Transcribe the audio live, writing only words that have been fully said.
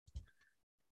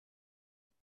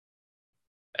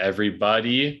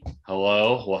Everybody,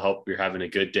 hello. We'll hope you're having a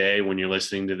good day when you're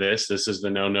listening to this. This is the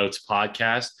No Notes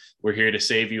podcast. We're here to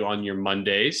save you on your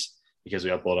Mondays because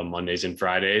we upload on Mondays and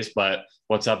Fridays. But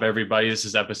what's up, everybody? This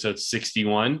is episode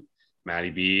 61. Matty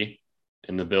B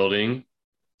in the building,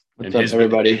 What's up,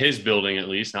 everybody? his building at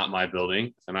least, not my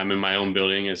building. And I'm in my own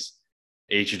building as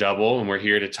H double, and we're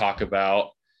here to talk about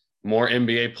more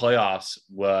NBA playoffs.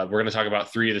 We're going to talk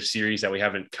about three of the series that we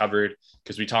haven't covered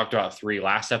because we talked about three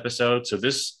last episode. So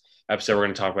this episode, we're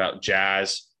going to talk about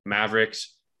Jazz,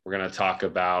 Mavericks. We're going to talk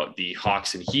about the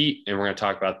Hawks and Heat, and we're going to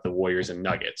talk about the Warriors and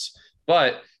Nuggets.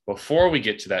 But before we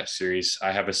get to that series,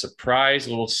 I have a surprise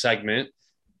little segment,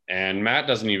 and Matt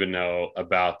doesn't even know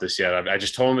about this yet. I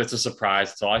just told him it's a surprise.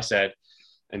 That's all I said.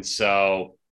 And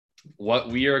so what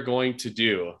we are going to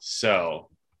do, so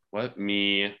let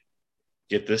me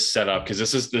get this set up because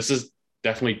this is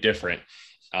definitely different.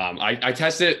 I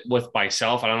tested it with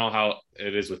myself. I don't know how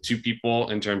it is with two people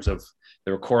in terms of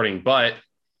the recording, but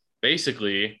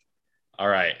basically, all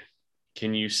right.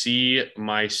 Can you see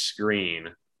my screen?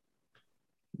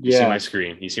 You see my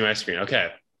screen. You see my screen. Okay.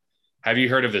 Have you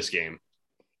heard of this game?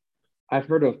 I've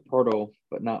heard of Portal,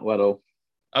 but not Weddle.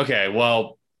 Okay.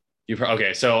 Well,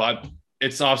 okay. So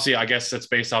it's obviously, I guess it's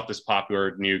based off this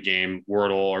popular new game,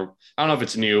 Wordle, or I don't know if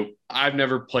it's new. I've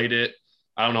never played it.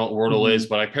 I don't know what Wordle is,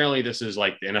 but apparently this is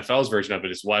like the NFL's version of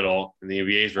it is Weddle, and the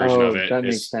NBA's version of it that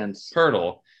is makes sense.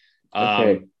 Purtle.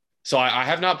 Okay. So I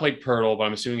have not played Purtle, but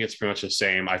I'm assuming it's pretty much the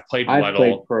same. I've played I've Weddle.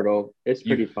 played Portal. It's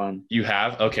pretty fun. You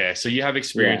have? Okay. So you have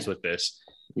experience with this.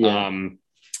 Yeah.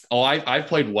 I've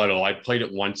played Weddle. I played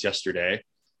it once yesterday,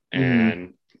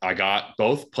 and I got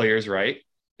both players right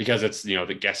because it's,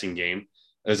 the guessing game.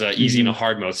 There's an easy and a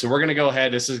hard mode. So we're going to go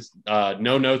ahead. This is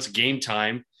no notes game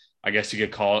time. I guess you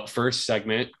could call it first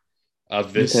segment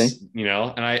of this,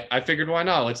 and I figured why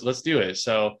not? Let's do it.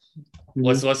 So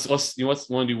let's you want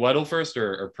to do Weddle first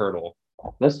or Purtle?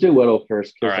 Let's do Weddle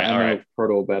first because I know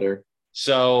Purtle better.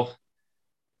 So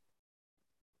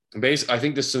I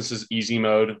think this is easy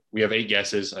mode. We have 8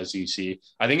 guesses, as you see.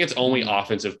 I think it's only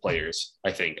offensive players.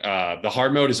 I think the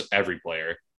hard mode is every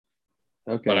player.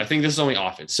 Okay. But I think this is only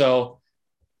offense. So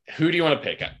who do you want to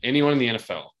pick? Anyone in the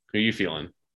NFL? Who are you feeling?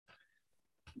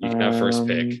 You can have first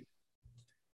pick.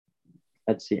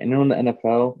 Let's see. Anyone in the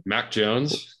NFL? Mac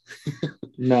Jones?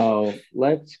 No.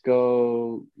 Let's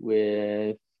go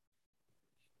with...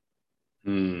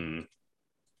 This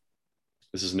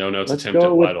is no notes Let's attempt go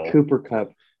at with Weddle. Cooper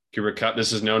Kupp. Cooper Kupp.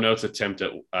 This is no notes attempt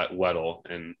at Weddle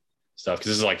and stuff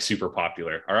because this is like super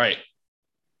popular. All right.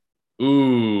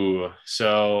 Ooh,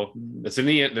 so they're in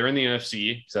the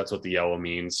NFC because that's what the yellow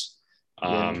means.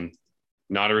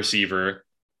 Not a receiver.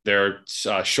 They're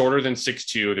shorter than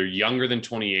 6'2". They're younger than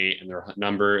 28, and their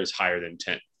number is higher than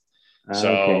 10.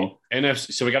 So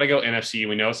NFC. So we got to go NFC.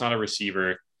 We know it's not a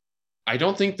receiver. I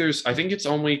think it's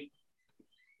only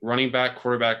running back,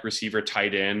 quarterback, receiver,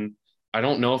 tight end. I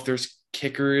don't know if there's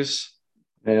kickers.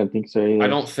 I don't think so either. I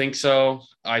don't think so.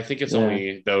 I think it's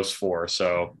only those 4.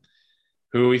 So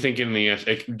who are we thinking in the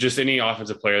NFC? Just any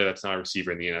offensive player that's not a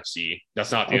receiver in the NFC.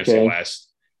 That's not the NFC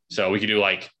West. So we could do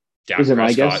like Dak Prescott. Is it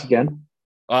my guess again?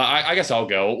 I guess I'll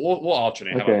go. We'll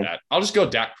alternate. How about that? I'll just go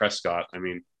Dak Prescott. I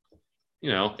mean,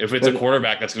 if it's a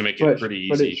quarterback, that's going to make it pretty easy.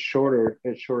 But it's shorter.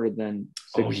 It's shorter than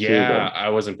 6'2". Oh, yeah. I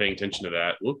wasn't paying attention to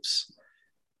that. Whoops.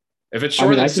 If it's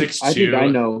shorter than 6'2", I think I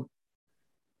know.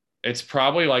 It's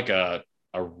probably like a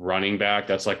running back.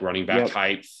 That's like running back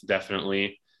height,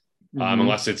 definitely.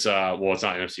 Unless it's it's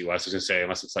not NFC West. I was gonna say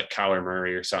unless it's like Kyler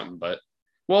Murray or something. But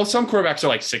some quarterbacks are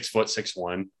like 6 foot,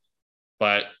 6'1".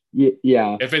 But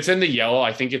if it's in the yellow,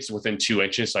 I think it's within 2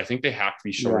 inches. So I think they have to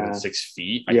be shorter than 6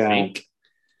 feet. I think.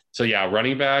 So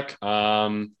running back,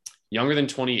 younger than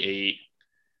 28.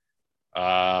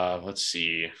 Let's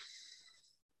see.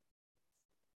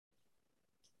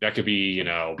 That could be,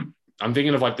 I'm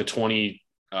thinking of like the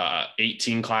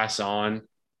 2018 class on.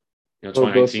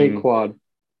 2019. Go Saquon.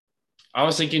 I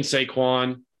was thinking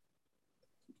Saquon.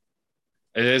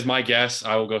 It is my guess.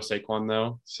 I will go Saquon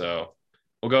though. So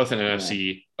we'll go with an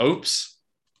NFC. Oops.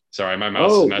 Sorry, my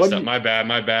mouse is messed up. My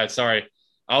bad. Sorry.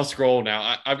 I'll scroll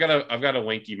now. I've got a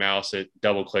wanky mouse. It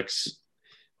double clicks.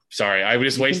 Sorry, I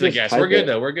just wasted the guess. We're good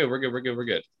though. We're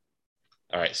good.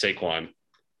 All right, Saquon.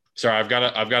 Sorry, I've got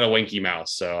a wanky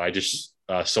mouse, so I just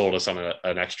sold us on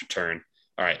an extra turn.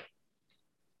 All right.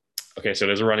 Okay, so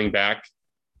there's a running back.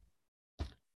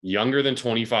 Younger than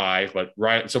 25, but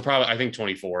so probably I think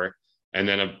 24, and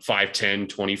then a 5'10",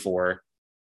 24.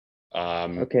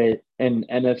 Okay, and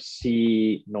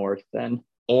NFC North then?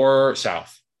 Or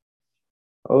South.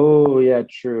 Oh, yeah,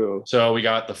 true. So we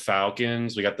got the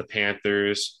Falcons, we got the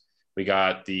Panthers, we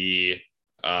got the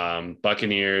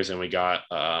Buccaneers, and we got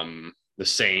the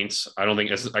Saints. I don't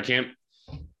think I can't.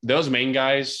 Those main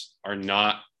guys are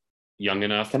not young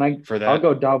enough Can I? for I'll that.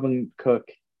 go Dalvin Cook.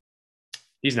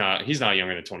 He's not. He's not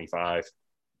younger than 25.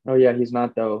 Oh yeah, he's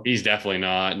not though. He's definitely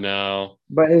not. No.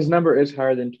 But his number is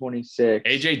higher than 26.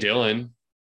 AJ Dillon.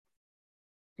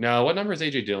 No, what number is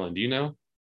AJ Dillon? Do you know?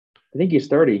 I think he's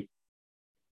 30.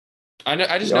 I know.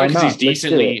 I just know Why because he's not? Let's do it.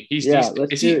 decently. He's Yeah, decent.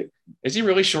 let's do it. Is he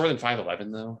really shorter than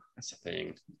 5'11" though? That's the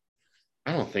thing.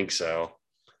 I don't think so.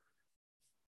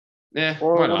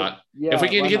 Or why not? Yeah, If we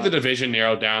can why get not? the division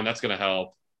narrowed down, that's going to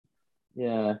help.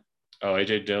 Yeah. Oh,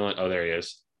 AJ Dillon. Oh, there he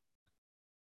is.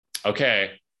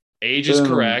 Okay. Age is Boom.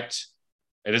 correct.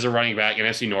 It is a running back in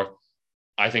NFC North.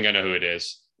 I think I know who it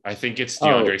is. I think it's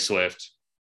DeAndre Swift.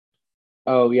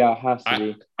 Oh yeah, it has to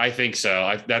be. I think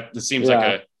so. That seems Yeah.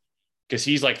 like because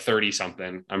he's like 30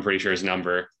 something. I'm pretty sure his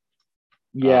number.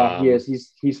 Yeah, he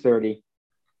is. He's 30.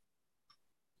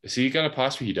 Is he got a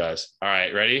apostrophe? He does. All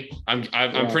right, ready? I'm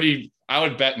Yeah. pretty. I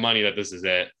would bet money that this is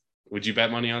it. Would you bet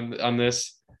money on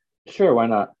this? Sure, why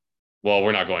not? Well,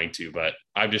 we're not going to, but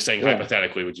I'm just saying Yeah.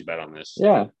 hypothetically, would you bet on this?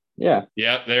 Yeah. Yeah.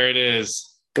 Yep, there it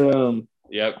is. Boom.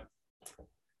 Yep.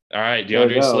 All right, There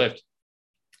we DeAndre go. Swift.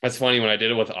 That's funny. When I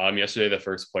did it with yesterday, the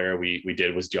first player we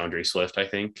did was DeAndre Swift, I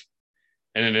think.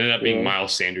 And it ended up being Yeah.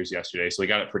 Miles Sanders yesterday. So we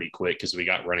got it pretty quick because we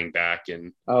got running back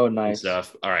and Oh, nice.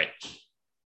 stuff. All right.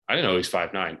 I didn't know he was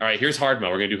 5'9". All right, here's hard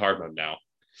mode. We're going to do hard mode now.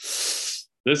 This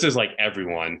is like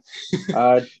everyone. Do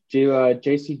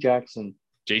JC Jackson.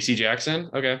 JC Jackson?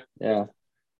 Okay. Yeah.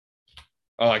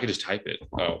 Oh, I could just type it.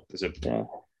 Oh, is it? Yeah.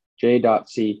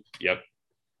 J.C. Yep.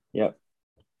 Yep.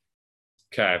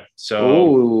 Okay. So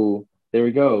Ooh, there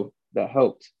we go. That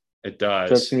helped. it So it's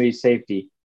does. gonna be safety.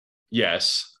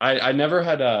 Yes. I never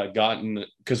had gotten,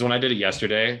 because when I did it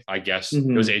yesterday, I guessed it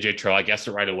was AJ Terrell. I guessed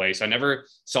it right away. So I never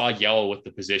saw yellow with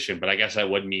the position, but I guess that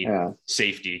would mean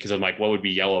safety because I'm like, what would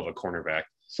be yellow of a cornerback?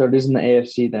 So it is in the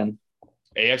AFC then.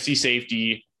 AFC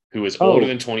safety who is older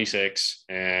than 26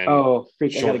 and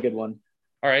freak! I got a good one.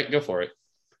 All right, go for it.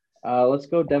 Let's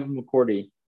go Devin McCourty.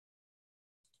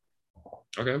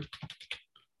 Okay.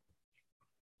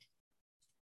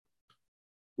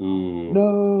 Ooh.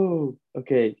 No.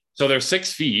 Okay. So they're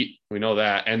 6 feet. We know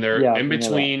that. And they're in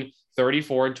between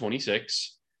 34 and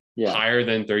 26. Yeah. Higher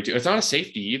than 32. It's not a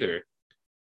safety either.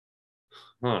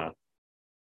 Huh.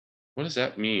 What does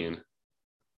that mean?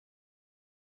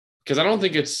 Because I don't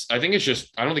think it's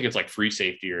like free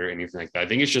safety or anything like that. I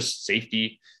think it's just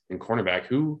safety and cornerback.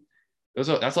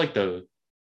 That's like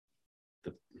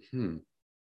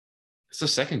it's a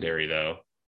secondary though.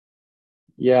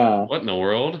 Yeah. What in the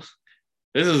world?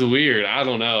 This is weird. I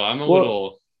don't know. I'm a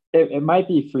little. It might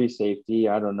be free safety.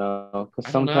 I don't know because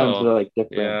sometimes they're like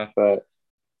different. Yeah.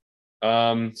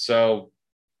 But so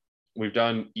we've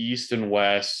done East and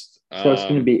West. So it's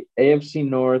going to be AFC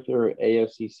North or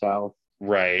AFC South.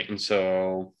 Right. And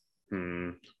so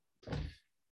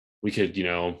we could,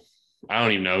 I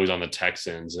don't even know who's on the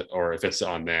Texans or if it's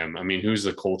on them. I mean, who's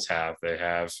the Colts have? They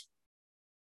have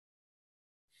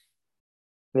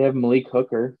Malik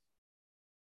Hooker.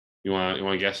 You want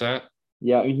to guess that?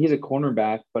 Yeah, I mean he's a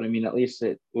cornerback, but I mean at least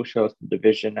it will show us the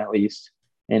division at least,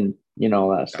 and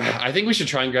that stuff. I think we should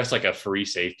try and guess like a free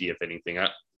safety if anything.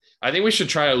 I think we should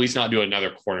try at least not do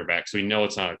another cornerback so we know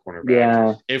it's not a cornerback.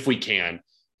 Yeah, if we can,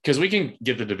 because we can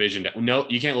get the division down. No,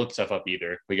 you can't look stuff up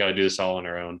either. We got to do this all on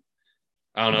our own.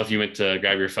 I don't know if you went to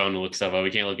grab your phone and look stuff up. We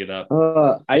can't look it up.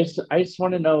 I just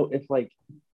want to know if like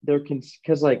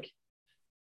because like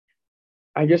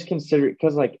I just consider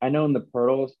because like I know in the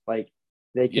Pearls like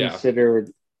they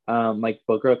considered like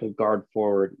Booker like a guard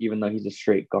forward even though he's a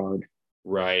straight guard.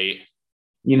 Right.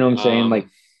 You know what I'm saying? Like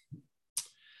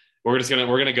we're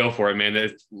gonna go for it,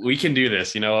 man. We can do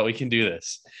this. You know what? We can do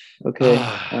this. Okay.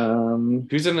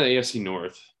 Who's in the AFC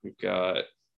North? We've got.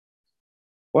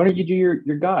 Why don't you do your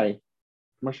guy,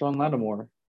 Marshawn Lattimore,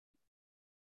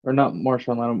 or not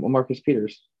Marshawn Lattimore, Marcus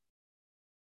Peters?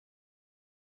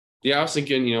 Yeah, I was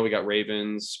thinking. We got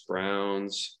Ravens,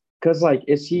 Browns. Because like,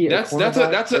 is he? That's like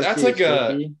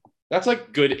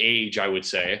good age, I would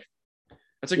say.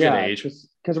 That's a good age.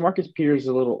 Because Marcus Peters is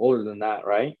a little older than that,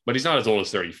 right? But he's not as old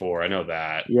as 34. I know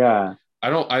that. Yeah. I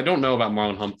don't know about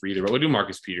Marlon Humphrey either, but we'll do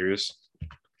Marcus Peters.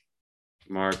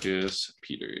 Marcus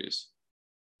Peters.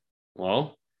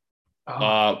 Well,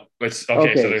 it's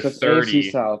okay. So they're 30.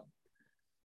 AFC South.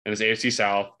 And it's AFC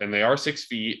South, and they are 6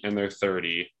 feet, and they're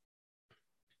 30.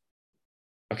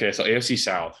 Okay, so AFC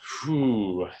South.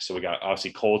 Whew. So we got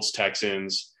obviously Colts,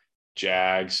 Texans,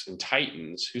 Jags, and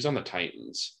Titans. Who's on the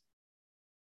Titans?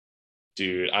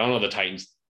 Dude, I don't know the Titans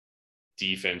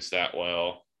defense that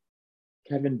well.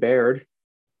 Kevin Baird.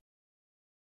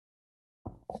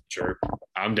 Sure.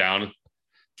 I'm down.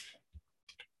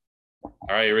 All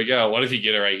right, here we go. What if you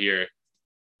get it right here?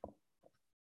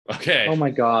 Okay. Oh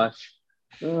my gosh.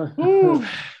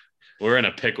 We're in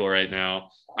a pickle right now.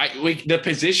 The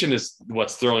position is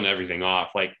what's throwing everything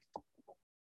off. Like,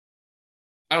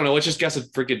 I don't know. Let's just guess a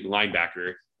freaking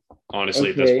linebacker. Honestly,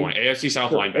 at this point, AFC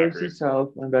South linebacker. AFC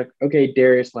South linebacker. Okay,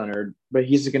 Darius Leonard, but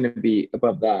he's going to be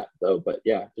above that though. But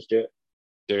yeah, just do it.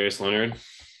 Darius Leonard.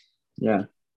 Yeah.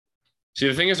 See,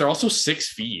 the thing is, they're also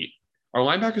 6 feet. Are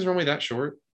linebackers normally that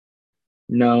short?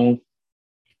 No.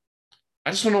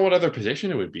 I just don't know what other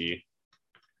position it would be.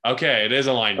 Okay, it is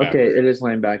a linebacker. Okay, it is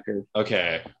linebacker.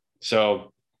 Okay,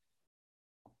 so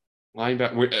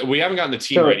linebacker. We haven't gotten the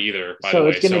team right either. By the way,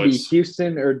 it's going to be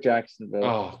Houston or Jacksonville.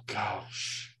 Oh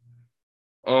gosh.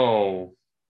 Oh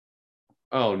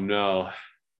no.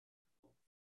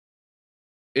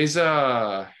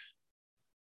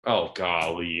 Oh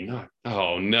golly.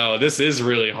 Oh no, this is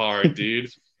really hard,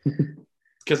 dude.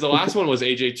 Because the last one was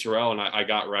AJ Terrell, and I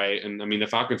got right. And I mean, the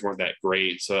Falcons weren't that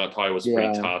great, so that probably was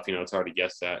pretty tough. It's hard to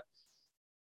guess that.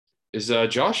 Is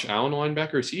Josh Allen a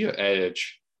linebacker? Is he an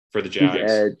edge for the Jags?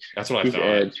 He's edge. That's what I thought.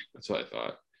 Edge. That's what I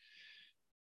thought.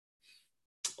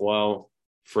 Well,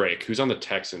 frick, who's on the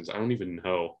Texans? I don't even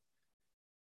know.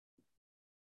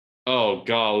 Oh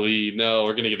golly, no,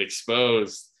 we're gonna get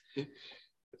exposed.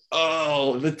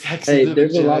 Oh, the Texans. Hey,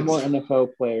 there's a lot more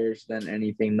NFL players than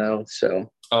anything, though.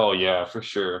 So. Oh yeah, for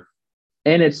sure.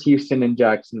 And it's Houston and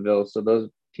Jacksonville, so those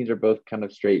teams are both kind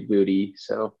of straight booty.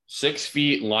 So 6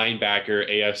 feet linebacker,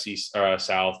 AFC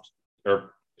South,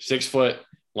 or 6 foot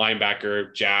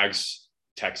linebacker, Jags,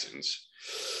 Texans,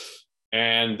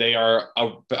 and they are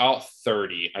about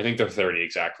 30. I think they're 30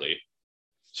 exactly.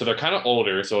 So they're kind of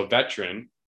older. So a veteran.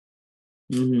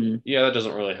 Mm-hmm. Yeah, that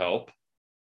doesn't really help.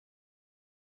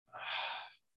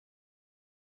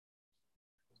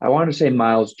 I want to say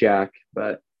Miles Jack,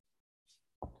 but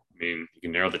I mean, you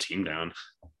can narrow the team down.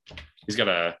 He's got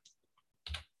a.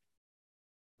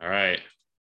 All right.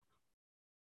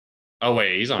 Oh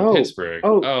wait, he's on Pittsburgh.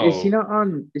 Oh, is he not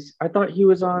on? I thought he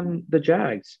was on the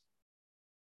Jags.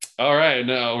 All right,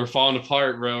 no, we're falling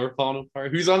apart, bro. We're falling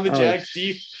apart. Who's on the Jags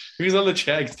Who's on the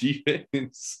Jags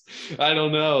defense? I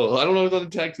don't know. I don't know who's on the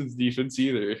Texans defense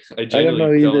either. I don't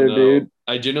know either, dude.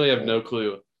 I genuinely have no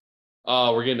clue.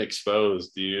 Oh, we're getting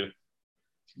exposed, dude.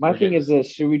 My thing is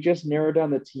this: should we just narrow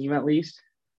down the team at least?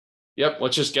 Yep.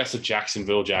 Let's just guess a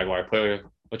Jacksonville Jaguar player.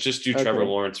 Let's just do Trevor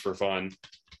Lawrence for fun.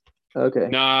 Okay.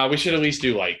 Nah, we should at least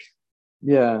do like.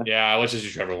 Yeah. Yeah, let's just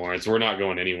do Trevor Lawrence. We're not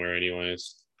going anywhere,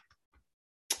 anyways.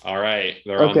 All right,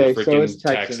 they're on the freaking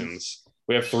Texans.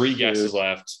 We have 3 guesses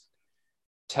left.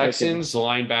 Texans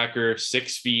linebacker,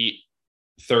 6 feet,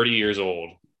 30 years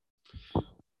old.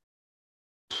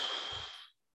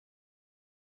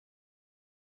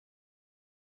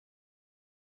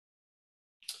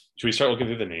 Should we start looking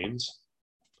through the names?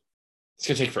 It's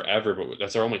gonna take forever, but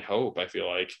that's our only hope. I feel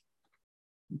like.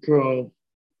 Bro.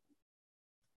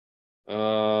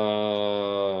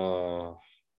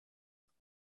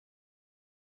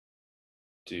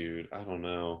 Dude, I don't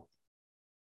know.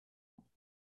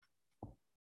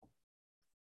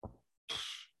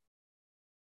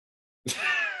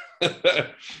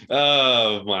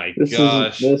 Oh my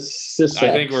gosh! I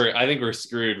think we're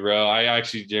screwed, bro. I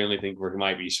actually genuinely think we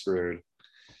might be screwed.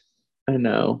 I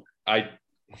know. I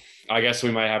guess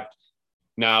we might have.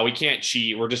 No, we can't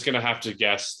cheat. We're just gonna have to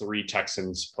guess 3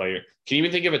 Texans player. Can you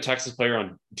even think of a Texans player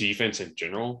on defense in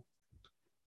general?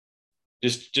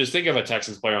 Just think of a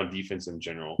Texans player on defense in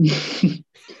general.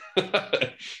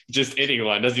 Just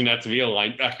anyone. Doesn't even have to be a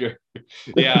linebacker.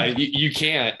 Yeah, you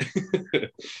can't.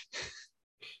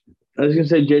 I was gonna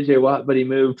say JJ Watt, but he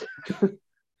moved.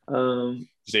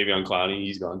 Xavier Clowney,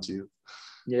 he's gone too.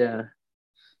 Yeah.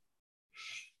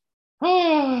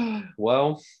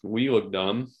 Well, we look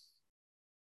dumb.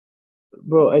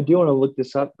 Bro, I do want to look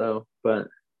this up though, but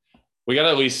we gotta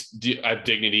at least have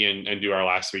dignity and do our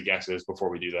last 3 guesses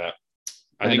before we do that.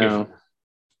 I know.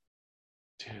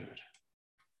 Dude.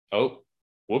 Oh,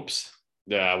 whoops.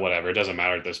 Yeah, whatever. It doesn't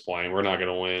matter at this point. We're not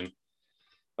gonna win.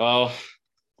 Oh,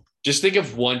 just think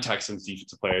of one Texans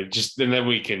defensive player. And then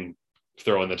we can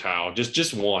throw in the towel.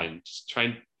 Just one. Just try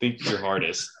and think your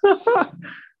hardest.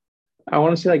 I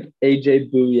want to say like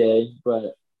AJ Bouye,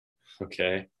 but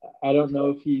okay. I don't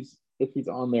know if he's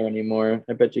on there anymore.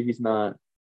 I bet you he's not.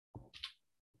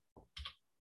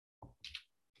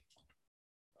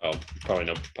 Oh, probably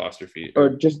no apostrophe. Or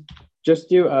just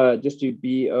do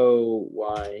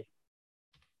BOY.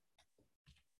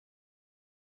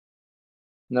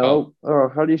 No. Oh,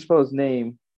 how do you spell his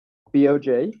name?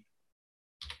 BOJ?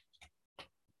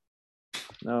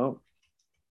 No.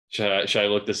 Should I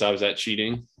look this up? Is that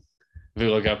cheating? If we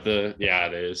look up it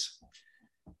is.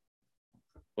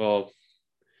 Well,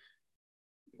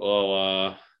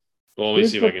 let me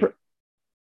see if I can.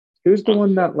 Who's the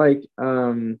one that like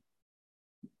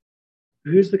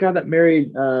who's the guy that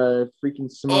married freaking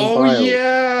Simone Biles?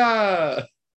 Yeah.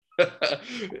 Yeah,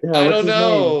 I what's don't his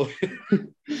know.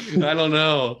 I don't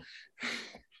know.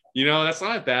 That's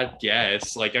not a bad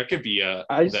guess. Like that could be the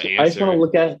answer. I just want to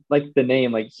look at like the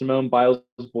name, like Simone Biles'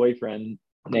 boyfriend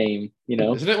name,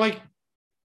 Isn't it like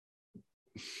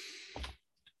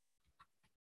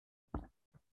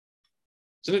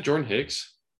isn't it Jordan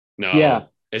Hicks? No. Yeah.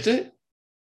 Is it?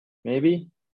 Maybe.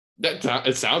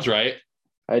 It sounds right.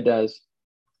 It does.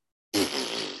 No,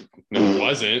 it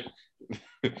wasn't.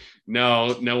 No,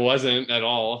 it wasn't at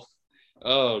all.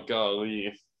 Oh,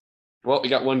 golly. Well, we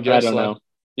got one guess I don't left. know.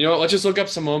 You know what? Let's just look up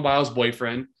Simone Biles'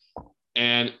 boyfriend.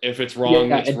 And if it's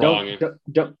wrong, it's wrong.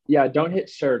 Don't hit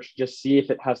search. Just see if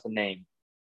it has the name.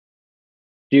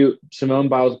 Do Simone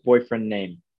Biles' boyfriend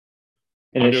name.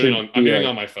 And I'm doing it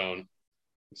on my phone.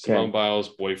 Okay. Simone Biles'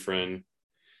 boyfriend.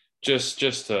 Just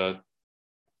to.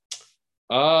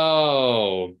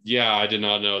 Oh, yeah, I did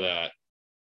not know that.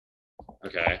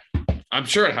 Okay. I'm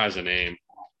sure it has a name.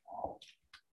 Oh,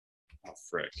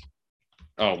 frick.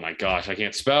 Oh, my gosh. I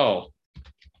can't spell.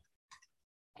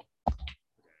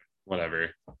 Whatever.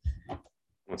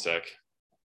 One sec.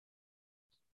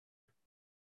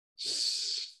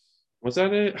 Was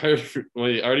that it? I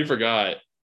already forgot.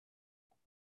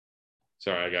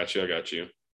 Sorry, I got you.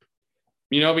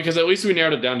 Because at least we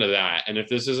narrowed it down to that. And if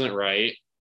this isn't right,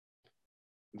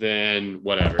 then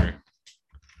whatever.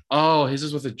 Oh, his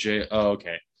is with a J. Oh,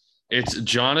 okay. It's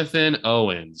Jonathan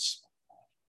Owens.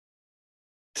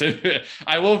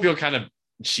 I will feel kind of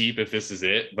cheap if this is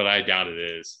it, but I doubt it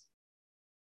is.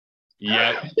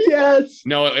 Yeah. Yes.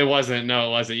 No, it wasn't. No,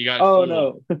 it wasn't. You got. Oh,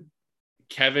 no.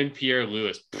 Kevin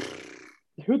Pierre-Louis.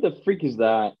 Who the freak is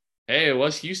that? Hey, it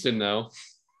was Houston, though.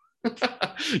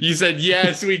 You said,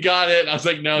 yes, we got it. I was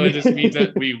like, no, that just means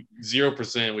that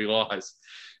 0%, we lost.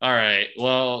 All right.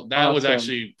 Well, that was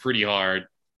actually pretty hard.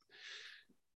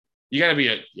 You gotta be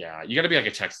like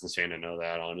a Texans fan to know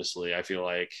that, honestly. I feel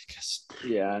like.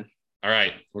 Yeah. All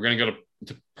right. We're gonna go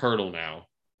to Pirtle now.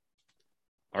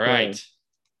 All right. Okay.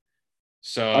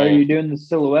 So are you doing the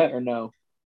silhouette or no?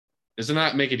 Doesn't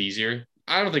that make it easier?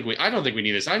 I don't think we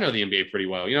need this. I know the NBA pretty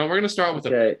well. We're gonna start with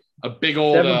a big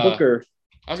old Devin Booker.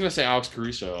 I was gonna say Alex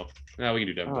Caruso. No, we can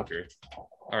do Devin Booker. All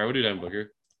right, we'll do Devin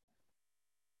Booker.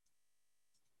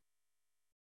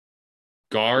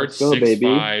 Guard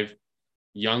 6'5",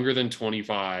 younger than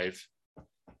 25.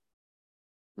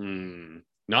 Not in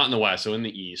the West, so in the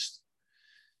East.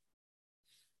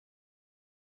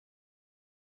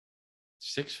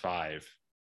 6'5".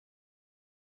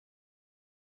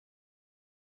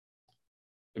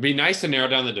 It'd be nice to narrow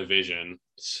down the division.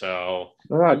 So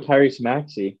what about Tyrese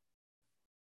Maxey?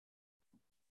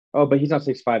 Oh, but he's not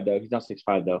 6'5", though. He's not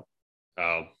 6'5", though.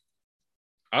 Oh.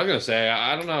 I was gonna say,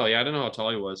 I don't know. Yeah, I don't know how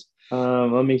tall he was.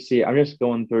 Let me see. I'm just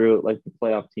going through like the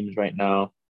playoff teams right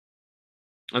now.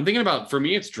 I'm thinking about, for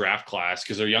me, it's draft class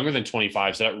because they're younger than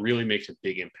 25, so that really makes a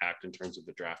big impact in terms of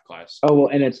the draft class. Oh, well,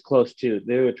 and it's close too.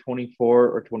 They're 24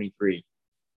 or 23.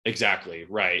 Exactly,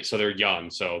 right. So they're young.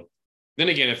 So then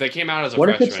again, if they came out as a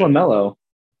freshman. What if it's LaMelo?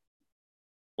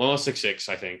 LaMelo's 6'6",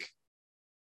 I think.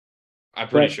 I'm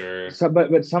pretty sure. So,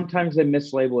 but sometimes they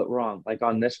mislabel it wrong. Like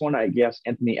on this one, I guess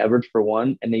Anthony Edwards for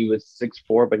one, and he was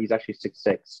 6'4", but he's actually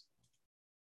 6'6".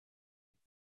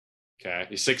 Okay,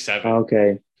 he's 6'7".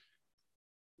 Okay.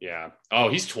 Yeah. Oh,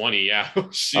 he's 20. Yeah.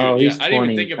 Shoot. Oh, he's 20. I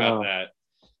didn't even think about that.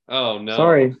 Oh no.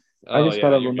 Sorry. I just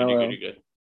thought of LaMelo. You're good.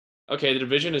 Okay, the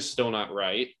division is still not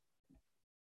right.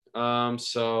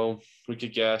 So we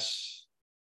could guess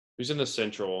who's in the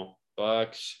Central.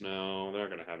 Bucks? No, they're not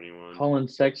gonna have anyone. Colin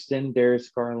Sexton, Darius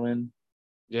Garland.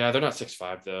 Yeah, they're not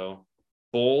 6'5" though.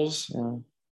 Bulls? Yeah.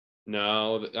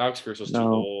 No, Alex Caruso's too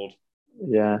old.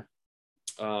 Yeah.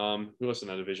 Who else in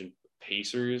that division?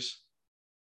 Pacers.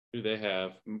 Who do they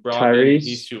have? Tyrese.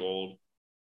 He's too old.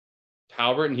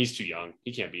 Halliburton, he's too young.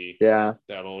 He can't be that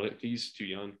old. He's too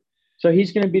young. So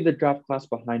he's going to be the draft class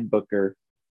behind Booker.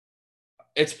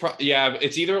 It's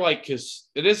it's either like, because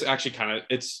it is actually kind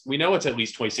of, we know it's at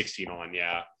least 2016 on,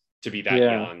 to be that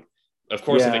young. Of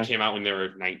course, if they came out when they were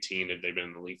 19 and they've been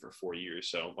in the league for 4 years.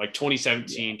 So like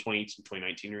 2017, 2018,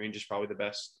 2019 range is probably the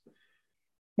best.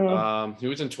 Who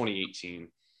was in 2018?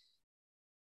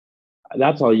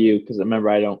 That's all you, because remember,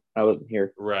 I wasn't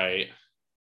here. Right.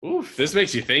 Oof, this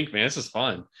makes you think, man. This is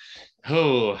fun.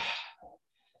 Oh,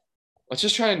 let's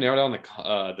just try and narrow down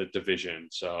the division.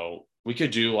 So we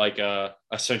could do like a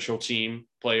central team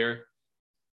player.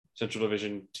 Central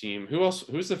Division team. Who else?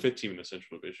 Who's the fifth team in the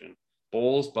Central Division?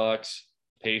 Bulls, Bucks,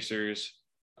 Pacers.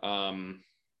 Who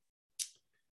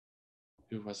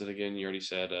was it again? You already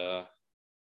said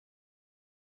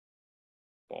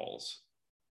Balls.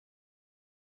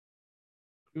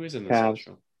 Who is in the Cavs.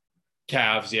 Central?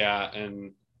 Cavs, yeah.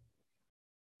 And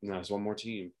no, there's one more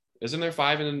team. Isn't there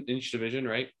 5 in each division,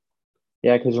 right?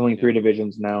 Yeah, because there's only 3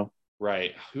 divisions now.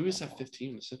 Right. Who is that 15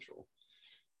 in the Central?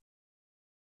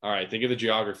 All right, think of the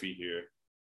geography here.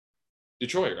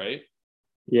 Detroit, right?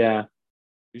 Yeah.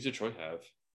 Who's Detroit have?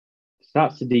 It's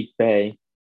not Sadiq Bey.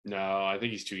 No, I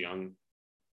think he's too young.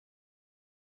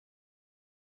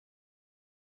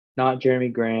 Not Jeremy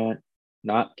Grant.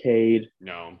 Not Cade.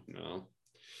 No.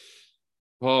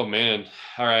 Oh, man.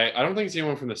 All right. I don't think it's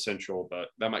anyone from the Central, but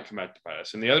that might come back to bite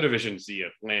us. And the other division is the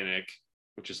Atlantic,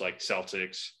 which is like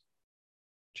Celtics.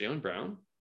 Jaylen Brown?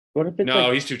 What if it's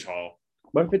no, he's too tall.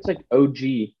 What if it's like OG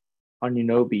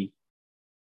Anunoby?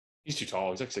 He's too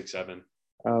tall. He's like 6'7".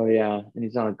 Oh, yeah. And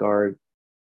he's on a guard.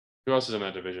 Who else is in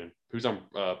that division? Who's on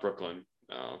Brooklyn?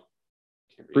 No.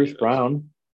 Bruce Brown.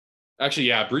 Actually,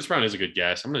 yeah, Bruce Brown is a good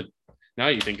guess. Now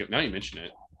you mention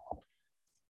it.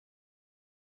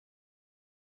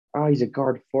 Oh, he's a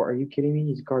guard forward. Are you kidding me?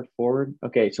 He's a guard forward.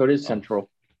 Okay, so it is Central.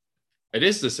 It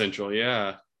is the Central,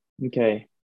 yeah. Okay.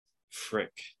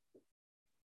 Frick.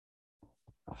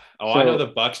 Oh, so, I know the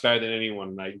Bucks better than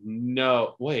anyone.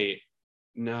 No. Well,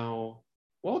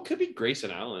 it could be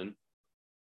Grayson Allen.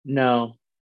 No.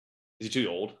 Is he too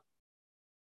old?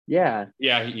 Yeah.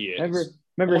 Yeah, he is.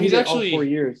 Remember, he's actually all 4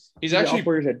 years. He's actually all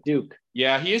 4 years at Duke.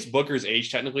 Yeah, he is Booker's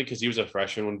age technically because he was a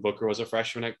freshman when Booker was a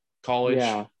freshman at college.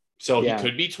 Yeah. So he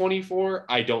could be 24.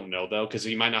 I don't know though because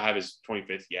he might not have his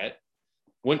 25th yet.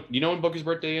 When Booker's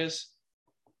birthday is?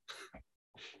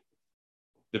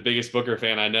 The biggest Booker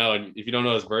fan I know, and if you don't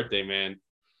know his birthday, man,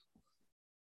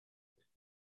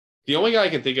 the only guy I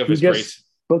can think of is Grace.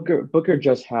 Booker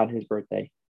just had his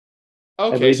birthday.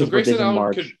 Okay, so Grayson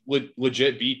Allen could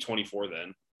legit be 24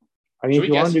 then. I mean, if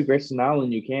you want to do Grayson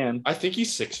Allen, you can. I think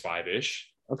he's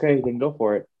 6'5"-ish. Okay, then go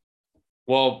for it.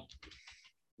 Well,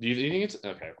 do you think it's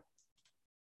okay?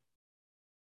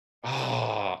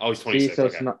 Oh, he's 26. See, so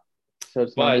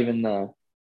it's not even the.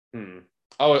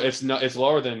 Oh, it's not. It's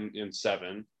lower than in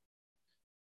 7.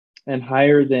 And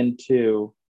higher than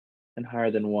 2, and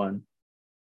higher than 1.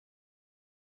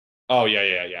 Oh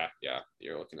yeah.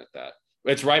 You're looking at that.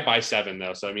 It's right by 7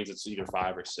 though, so that means it's either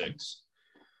 5 or 6.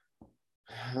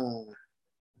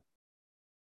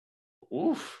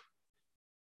 Oof.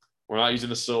 We're not using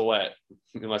the silhouette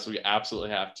unless we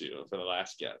absolutely have to for the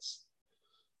last guess.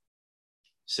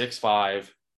 6'5",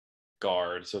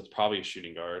 guard, so it's probably a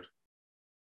shooting guard.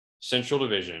 Central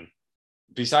Division.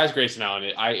 Besides Grayson Allen,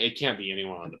 it can't be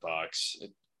anyone on the Bucks.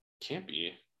 It can't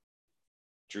be.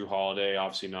 Drew Holiday,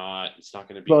 obviously not. It's not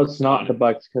going to be. Well, it's not the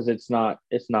Bucks because it's not.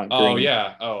 Oh green.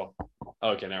 yeah. Oh,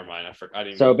 okay. Never mind. I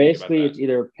didn't. So basically, it's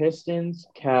either Pistons,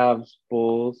 Cavs,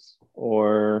 Bulls,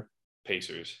 or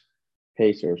Pacers.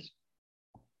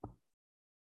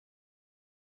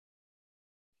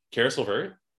 Caris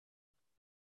LeVert.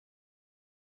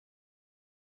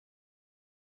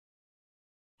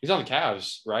 He's on the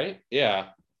Cavs, right? Yeah.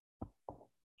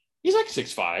 He's like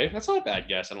 6'5". That's not a bad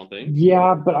guess, I don't think.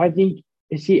 Yeah, but I think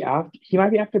he might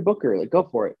be after Booker. Like, go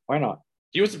for it. Why not?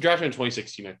 He was drafted in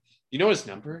 2016. You know his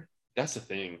number? That's the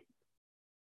thing.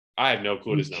 I have no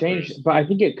clue what his number is. But I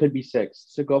think it could be 6.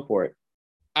 So go for it.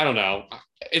 I don't know.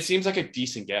 It seems like a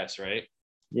decent guess, right?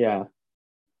 Yeah.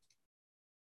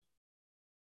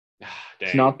 Dang.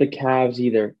 It's not the Cavs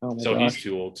either. Oh my gosh. He's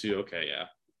too old too. Okay, yeah.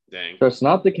 Dang. So it's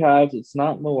not the Cavs. It's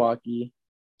not Milwaukee.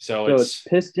 So it's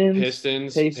Pistons,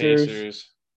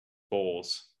 Pacers,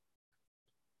 Bulls.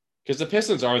 Because the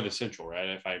Pistons are the Central, right?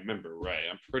 If I remember right.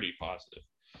 I'm pretty positive.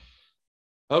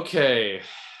 Okay.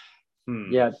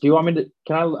 Yeah. Do you want me to?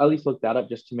 Can I at least look that up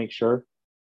just to make sure?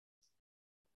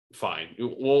 Fine.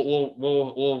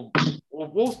 We'll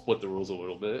split the rules a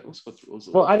little bit.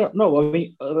 Well, I don't know. I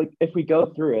mean, like if we go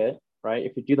through it, right?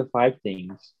 If we do the 5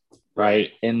 things,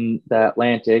 right? In the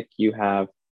Atlantic, you have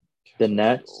the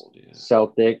Nets,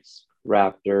 Celtics,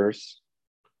 Raptors,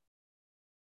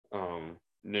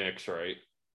 Knicks, right?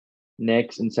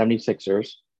 Knicks and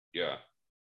 76ers. Yeah.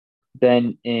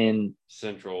 Then in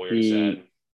Central, you said.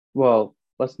 Well,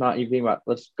 let's not even think about.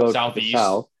 Let's go Southeast, to the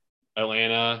South.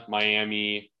 Atlanta,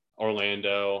 Miami,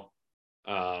 Orlando,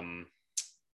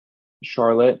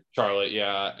 Charlotte,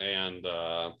 yeah, and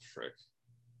frick.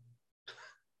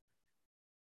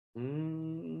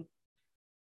 One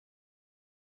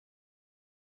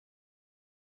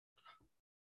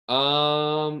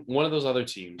of those other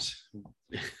teams.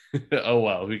 Oh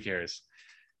well, who cares?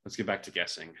 Let's get back to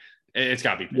guessing. It's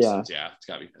got to be Yeah. Pistons. Yeah, it's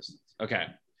got to be Pistons. Okay.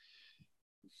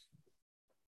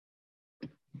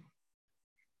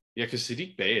 Yeah, because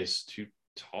Saddiq Bey is too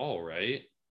tall, right?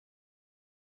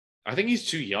 I think he's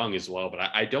too young as well, but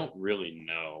I don't really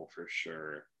know for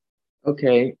sure.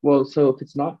 Okay. Well, so if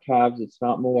it's not Cavs, it's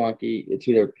not Milwaukee. It's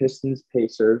either Pistons,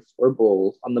 Pacers, or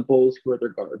Bulls. On the Bulls, who are their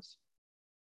guards?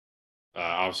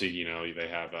 Obviously, they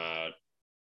have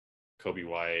Kobe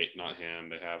White, not him.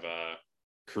 They have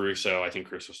Caruso. I think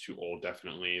Caruso's too old,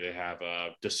 definitely. They have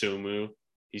Dosunmu.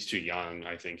 He's too young,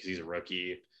 I think, because he's a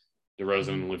rookie.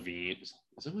 DeRozan, Levine. Is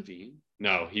it Levine?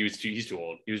 No, he's too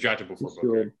old. He was drafted before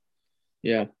Booker.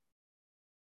 Yeah.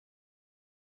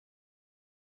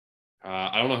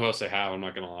 I don't know who else they have. I'm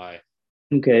not going to lie.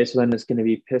 Okay, so then it's going to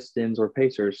be Pistons or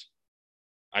Pacers.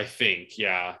 I think,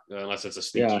 yeah. Unless it's a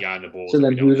sneaky guy in the Bulls. So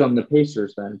then who's on the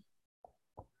Pacers then?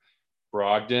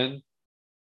 Brogdon.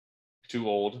 Too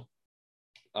old.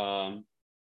 Who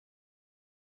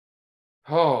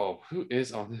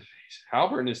is on the face?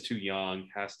 Halliburton is too young.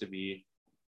 Has to be.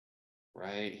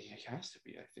 Right? He has to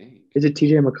be, I think. Is it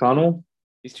TJ McConnell?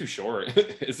 He's too short.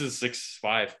 This is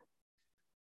 6'5".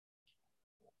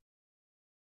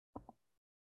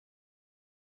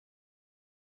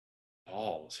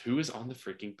 Balls. Who is on the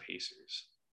freaking Pacers?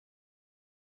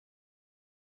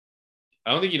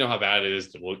 I don't think you know how bad it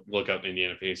is to look up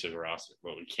Indiana Pacers roster,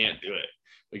 but we can't do it.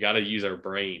 We got to use our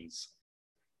brains.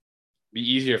 It'd be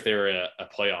easier if they were a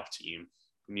playoff team.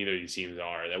 Neither of these teams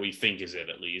are, that we think is it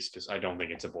at least, because I don't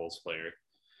think it's a Bulls player.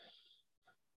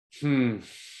 Gosh,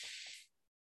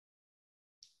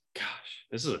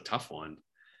 this is a tough one.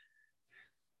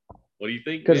 What do you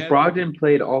think? Because Brogdon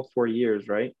played all 4 years,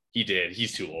 right? He did.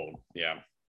 He's too old. Yeah.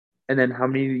 And then how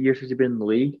many years has he been in the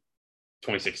league?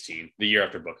 2016, the year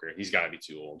after Booker. He's got to be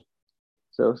too old.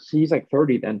 So he's like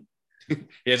 30 then.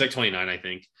 He has like 29, I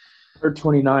think. Or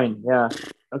 29. Yeah.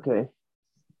 Okay.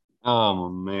 Oh,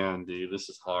 man, dude. This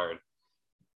is hard.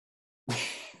 I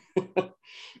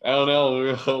don't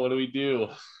know. What do we do?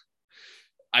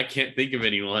 I can't think of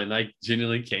anyone. I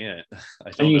genuinely can't.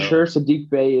 Are you sure Saddiq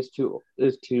Bey is too?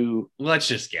 Let's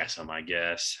just guess him, I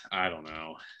guess. I don't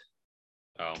know.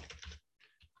 Oh.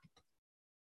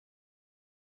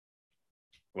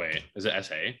 Wait, is it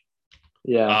SA?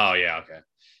 Yeah. Oh, yeah, okay.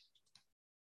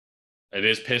 It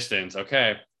is Pistons.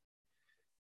 Okay.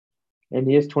 And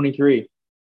he is 23.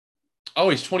 Oh,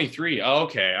 he's 23. Oh,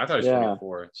 okay. I thought he was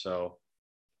 24. So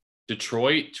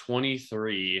Detroit,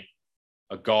 23,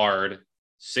 a guard,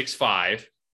 6'5".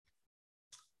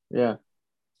 Yeah.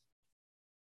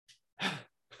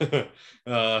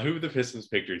 Who the Pistons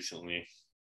picked recently?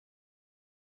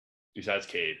 Besides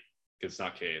Cade. Because it's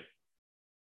not Cade.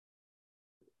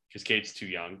 Because Cade's too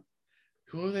young.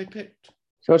 Who have they picked?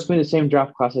 So it's been the same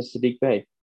draft class as Saddiq Bey.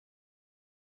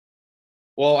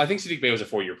 Well, I think Saddiq Bey was a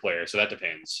 4-year player, so that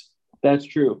depends. That's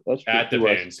true. That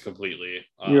depends completely.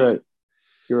 You're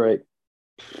right.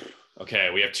 Okay,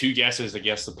 we have 2 guesses to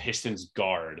guess the Pistons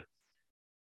guard.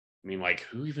 I mean, like,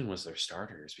 who even was their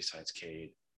starters besides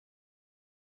Cade?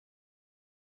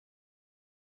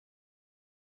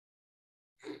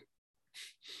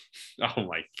 Oh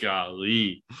my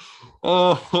golly.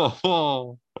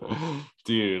 Oh,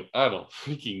 dude, I don't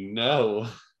freaking know.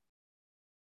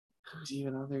 Who's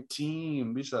even on their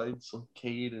team besides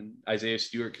Cade and Isaiah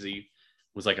Stewart? Because he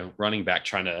was like a running back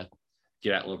trying to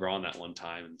get at LeBron that one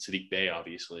time, and Saddiq Bey,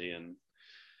 obviously. And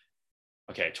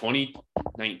okay,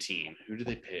 2019. Who did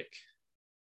they pick?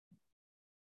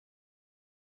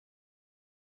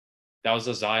 That was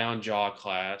the Zion Jaw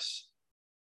class.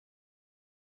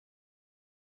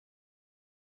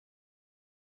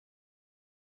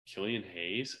 Killian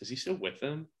Hayes, is he still with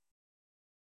them?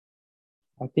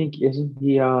 I think isn't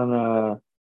he on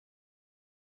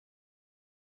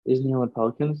the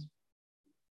Pelicans?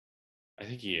 I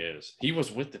think he is. He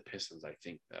was with the Pistons, I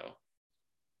think, though.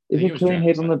 Isn't Killian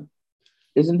Hayes on the?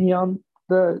 Isn't he on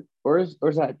the? Or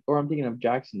I'm thinking of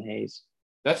Jackson Hayes.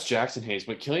 That's Jackson Hayes,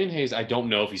 but Killian Hayes, I don't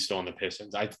know if he's still on the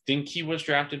Pistons. I think he was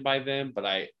drafted by them,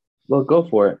 but Well, go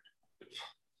for it.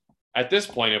 At this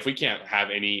point, if we can't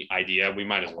have any idea, we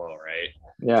might as well, right?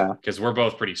 Yeah. Because we're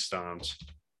both pretty stumped.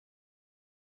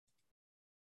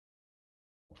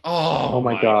 Oh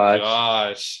my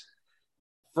gosh.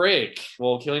 Frick.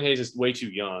 Well, Killian Hayes is way too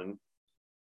young.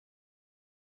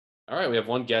 All right, we have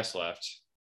 1 guess left.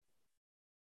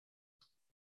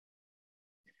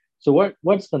 So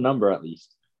what's the number at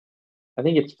least? I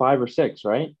think it's 5 or 6,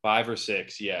 right? 5 or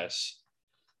 6, yes.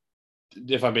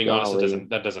 If I'm being honest,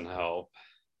 that doesn't help.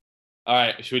 All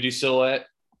right, should we do silhouette?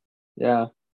 Yeah.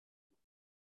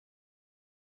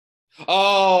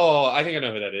 Oh, I think I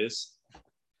know who that is.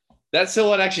 That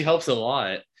silhouette actually helps a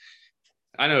lot.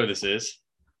 I know who this is.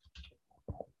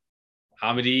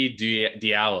 Hamidi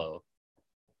Diallo.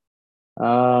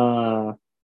 Uh,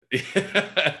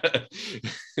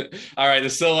 All right, the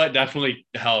silhouette definitely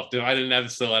helped. If I didn't have the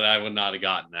silhouette, I would not have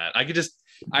gotten that.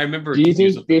 I remember do you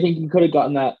confused think with do you think you could have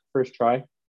gotten that first try?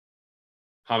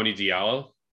 Hamidi Diallo.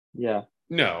 Yeah.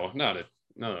 No,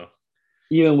 no.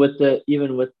 Even with the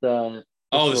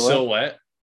Oh, the silhouette? silhouette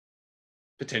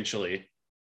potentially.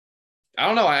 I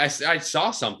don't know. I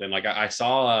saw something like I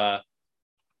saw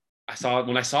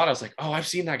when I saw it, I was like, oh, I've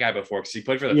seen that guy before because he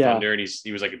played for the Yeah. Thunder and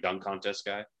he was like a dunk contest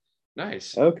guy.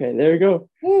 Nice. Okay, there you go.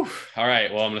 Whew. All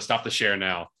right. Well, I'm gonna stop the share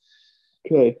now.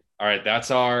 Okay. All right, that's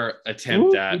our attempt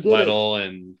Woo, we at did it. Weddle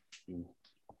and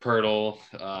Pirtle.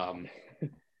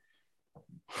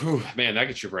 Man, that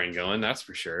gets your brain going. That's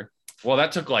for sure. Well,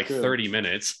 that took like True. 30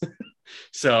 minutes.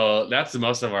 So that's the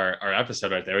most of our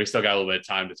episode right there. We still got a little bit of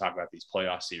time to talk about these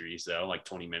playoff series, though, like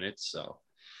 20 minutes. So,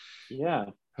 Yeah.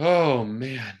 oh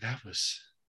man, that was.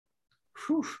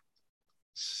 Whew.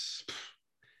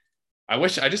 I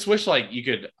just wish like you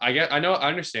could. I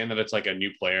understand that it's like a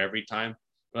new player every time,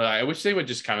 but I wish they would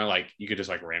just kind of like you could just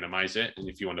like randomize it, and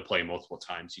if you want to play multiple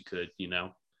times, you could,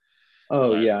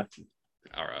 Oh But yeah.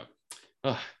 all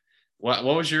right. What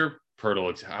was your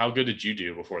Pirtle? How good did you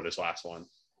do before this last one?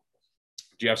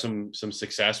 Do you have some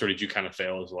success, or did you kind of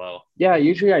fail as well? Yeah,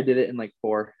 usually I did it in like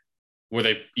 4. Were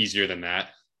they easier than that?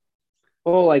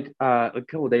 Well, like a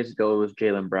couple of days ago it was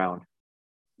Jaylen Brown.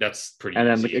 That's pretty And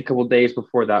then like, a easy. couple of days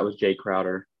before that was Jay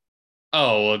Crowder.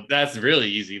 Oh, well, that's really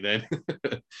easy then.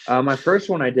 My first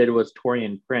one I did was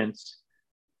Torian Prince.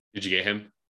 Did you get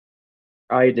him?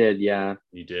 I did, yeah.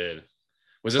 You did.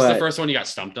 Was this the But first one you got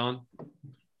stumped on?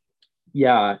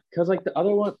 yeah, because like the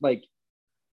other one, like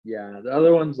yeah, the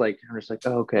other one's like I'm just like,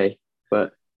 oh, okay.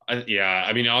 But Yeah,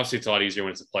 I mean, obviously it's a lot easier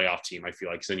when it's a playoff team. I feel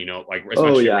like, because then like oh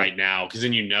especially yeah, right now, because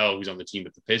then who's on the team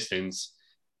with the Pistons.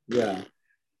 yeah.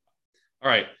 All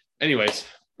right. Anyways,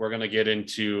 we're gonna get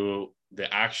into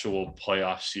the actual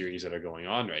playoff series that are going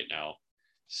on right now.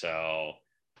 So,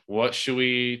 let's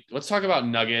talk about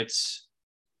Nuggets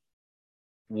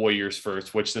Warriors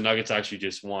first, which the Nuggets actually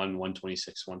just won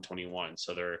 126-121.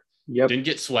 So they Yep. didn't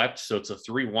get swept. So it's a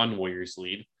 3-1 Warriors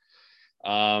lead.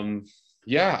 Yeah,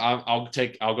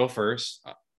 I'll go first.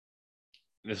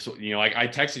 This, like I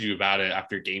texted you about it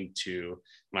after game 2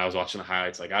 when I was watching the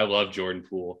highlights. Like, I love Jordan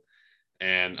Poole.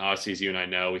 And obviously, as you and I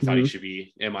know, we thought he should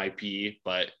be MIP,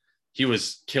 but he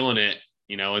was killing it,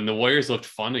 and the Warriors looked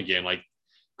fun again. Like,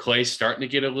 Clay's starting to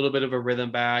get a little bit of a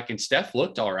rhythm back, and Steph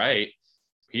looked all right.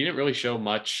 He didn't really show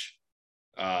much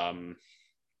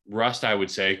rust, I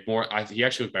would say. He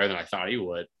actually looked better than I thought he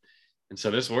would. And so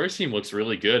this Warriors team looks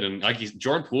really good. And like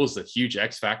Jordan Poole is a huge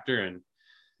X factor, and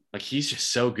like he's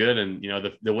just so good. And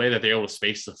the way that they're able to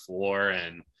space the floor,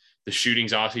 and the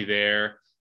shooting's obviously there.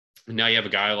 And now you have a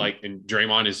guy and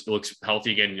Draymond looks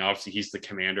healthy again. And obviously he's the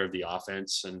commander of the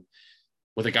offense. And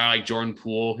with a guy like Jordan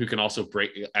Poole, who can also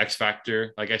break X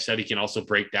factor, like I said, he can also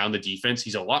break down the defense.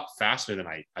 He's a lot faster than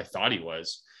I thought he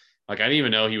was. Like, I didn't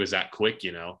even know he was that quick,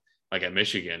 like at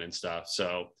Michigan and stuff.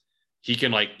 So he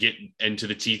can like get into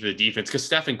the teeth of the defense, because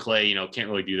Steph and Clay, can't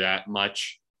really do that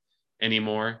much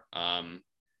anymore.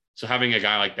 So having a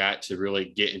guy like that to really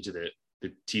get into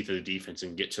the teeth of the defense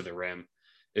and get to the rim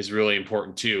is really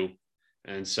important too.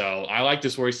 And so I like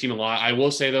this Warriors team a lot. I will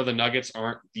say, though, the Nuggets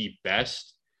aren't the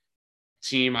best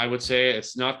team. I would say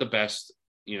it's not the best,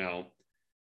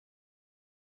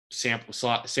 sample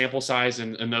size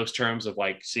in those terms of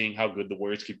like seeing how good the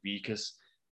Warriors could be, because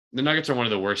the Nuggets are one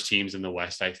of the worst teams in the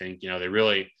West. I think, they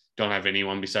really don't have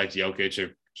anyone besides Jokic,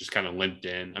 or just kind of limped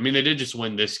in. I mean, they did just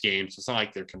win this game, so it's not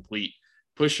like they're complete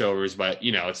pushovers, but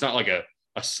it's not like a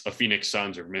Phoenix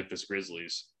Suns or Memphis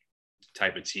Grizzlies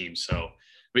type of team. So it'll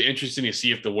be interesting to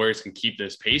see if the Warriors can keep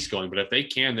this pace going. But if they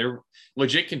can, they're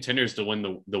legit contenders to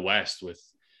win the West, with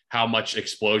how much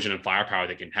explosion and firepower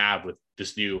they can have with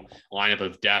this new lineup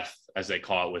of death, as they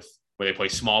call it, with where they play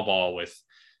small ball with,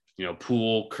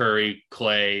 Poole, Curry,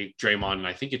 Clay, Draymond, and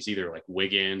I think it's either like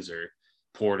Wiggins or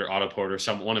Otto Porter,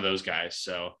 one of those guys.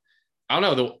 So I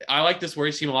don't know. I like this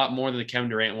Warriors team a lot more than the Kevin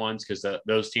Durant ones, because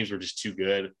those teams were just too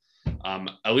good.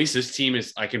 At least this team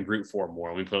I can root for more.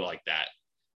 Let me put it like that.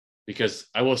 Because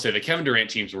I will say the Kevin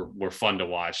Durant teams were fun to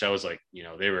watch. That was like,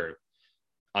 they were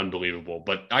unbelievable.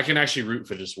 But I can actually root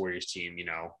for this Warriors team,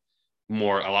 a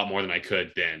lot more than I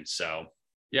could then. So,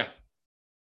 yeah.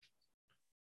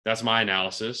 That's my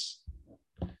analysis.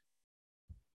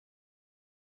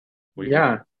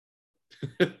 Yeah.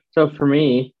 So for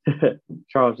me,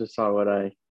 Charles just saw what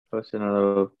I posted in a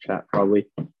little chat, probably.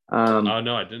 Oh,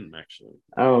 no, I didn't actually.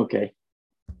 Oh, okay.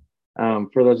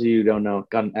 For those of you who don't know,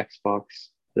 got an Xbox.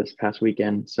 this past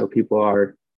weekend. So people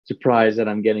are surprised that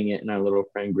I'm getting it in our little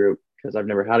friend group because I've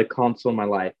never had a console in my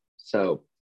life. So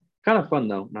kind of fun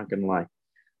though, not gonna lie.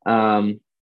 Um,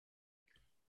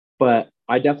 but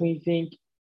I definitely think,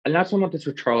 and that's what I want this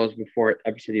with Charles before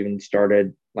episode even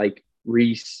started, like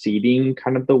reseeding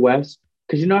kind of the West.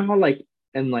 Because you know how like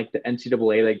in like the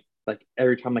NCAA, like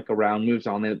every time like a round moves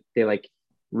on, they like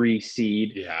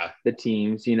reseed Yeah, the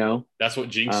teams, you know? that's what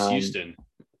jinxed Houston.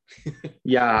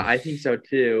 Yeah, I think so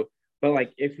too. But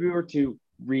like if we were to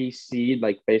reseed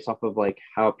like based off of like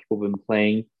how people have been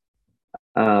playing,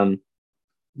 um,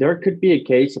 there could be a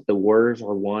case that the Warriors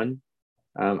are one.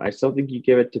 I still think you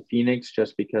give it to Phoenix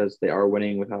just because they are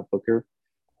winning without Booker.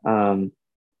 Um,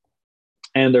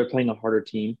 and they're playing a harder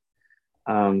team.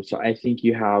 So I think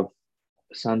you have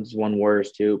Suns one,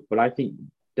 Warriors two, but I think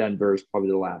Denver is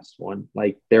probably the last one.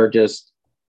 Like they look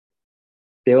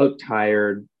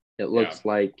tired. It Yeah, looks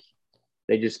like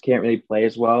they just can't really play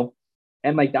as well.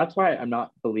 And like that's why I'm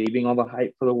not believing all the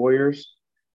hype for the Warriors.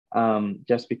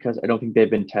 Just because I don't think they've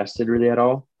been tested really at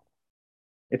all.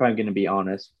 If I'm gonna be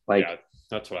honest. yeah,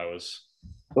 that's what I was.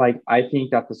 Like I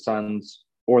think that the Suns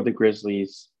or the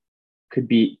Grizzlies could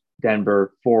beat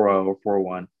Denver 4-0 or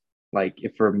 4-1. Like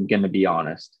if we're gonna be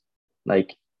honest.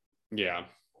 Like Yeah,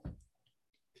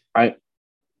 I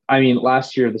I mean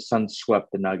last year the Suns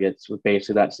swept the Nuggets with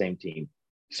basically that same team.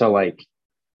 So like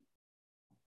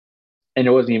and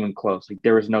it wasn't even close. Like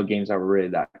there was no games that were really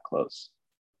that close.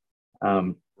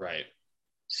 Um right.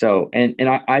 so and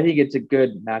I think it's a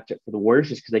good matchup for the Warriors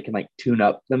just because they can like tune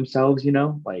up themselves, you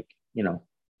know, like, you know,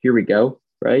 here we go,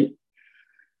 right?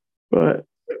 But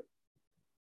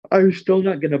I'm still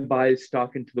not gonna buy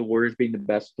stock into the Warriors being the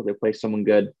best until they play someone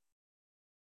good.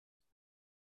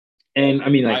 And I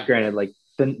mean, like, I granted, like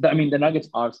the Nuggets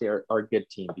obviously are a good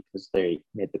team because they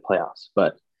made the playoffs,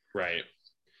 but right.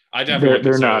 I definitely they're wouldn't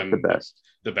they're consider not the them best.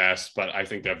 the best, but I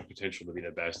think they have the potential to be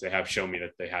the best. They have shown me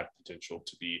that they have potential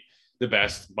to be the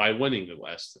best by winning the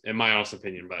West, in my honest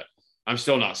opinion. But I'm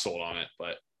still not sold on it.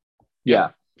 But yeah,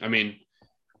 Yeah. I mean,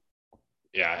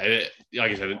 yeah,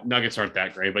 like I said, the Nuggets aren't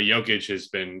that great, but Jokic has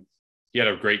been. He had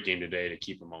a great game today to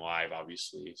keep him alive,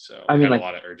 obviously. So I he mean, had a like,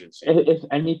 lot of urgency. if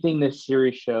anything, this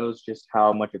series shows just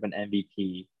how much of an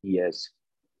MVP he is.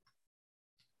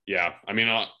 Yeah, I mean,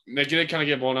 they did kind of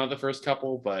get blown out the first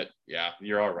couple, but yeah,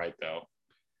 you're all right though.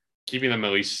 Keeping them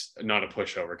at least not a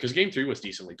pushover because game 3 was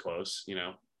decently close, you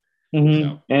know. Mm-hmm.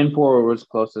 So And four was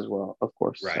close as well, of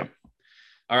course. right. So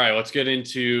All right, let's get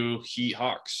into Heat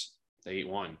Hawks. They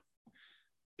 8-1.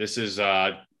 This is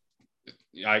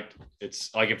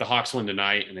it's like if the Hawks win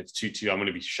tonight and it's 2-2, I'm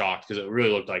gonna be shocked because it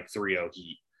really looked like 3-0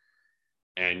 Heat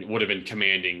and would have been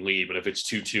commanding lead. But if it's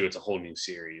 2-2, it's a whole new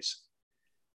series.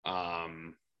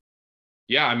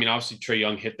 Yeah, I mean, obviously Trae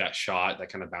Young hit that shot that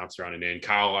kind of bounced around and in.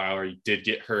 Kyle Lowry did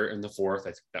get hurt in the fourth.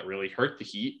 I think that really hurt the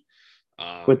Heat.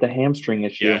 with the hamstring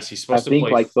issue, Yes, he's I supposed to think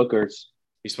play. like Booker's.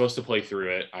 He's supposed to play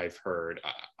through it. I've heard.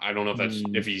 I don't know if that's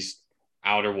Mm. if he's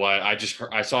out or what. I just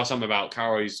heard, I saw something about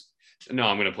Kyrie's. No,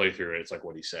 I'm going to play through it. It's like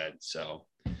what he said. So,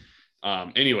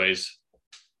 anyways,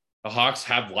 the Hawks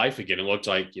have life again. It looked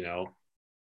like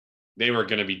they were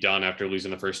going to be done after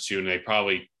losing the first two, and they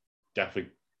definitely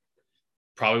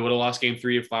would have lost game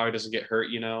 3 if Lowry doesn't get hurt.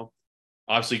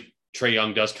 Obviously Trae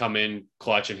Young does come in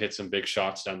clutch and hit some big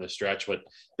shots down the stretch, but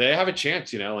they have a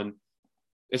chance. And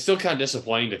it's still kind of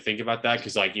disappointing to think about that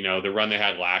because, the run they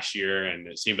had last year, and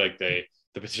it seemed like the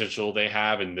potential they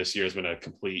have, and this year has been a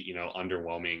complete,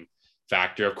 underwhelming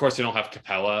factor. Of course, they don't have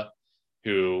Capella,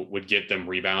 who would get them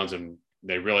rebounds, and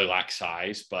they really lack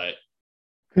size. But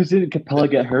Because didn't Capella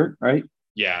get hurt, right?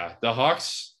 yeah, the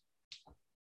Hawks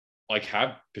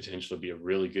have potential to be a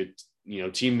really good,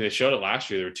 team. They showed it last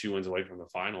year. They were 2 wins away from the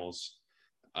finals.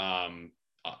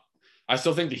 I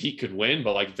still think the Heat could win,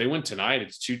 but if they win tonight,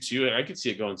 it's 2-2. I could see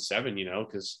it going 7,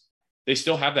 because they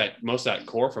still have that most of that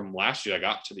core from last year that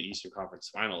got to the Eastern Conference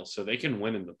Finals, so they can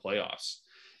win in the playoffs.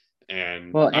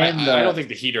 And I don't think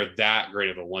the Heat are that great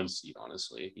of a 1 seed,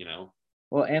 honestly.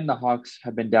 Well, and the Hawks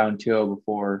have been down 2-0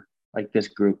 before, like this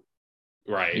group.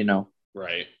 Right.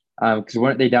 Right. Because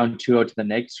weren't they down 2-0 to the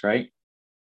Knicks, right?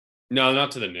 No,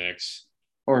 not to the Knicks.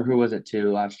 Or who was it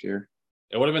to last year?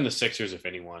 It would have been the Sixers, if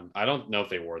anyone. I don't know if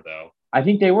they were, though. I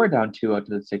think they were down 2-0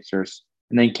 to the Sixers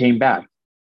and then came back.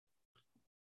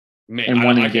 And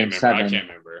won in game 7. I can't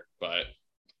remember, but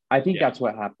I think that's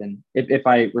what happened. If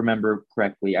I remember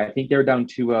correctly, I think they were down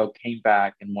 2-0, came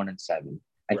back and won in 7.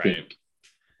 I think,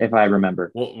 if I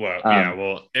remember.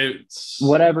 Well, it's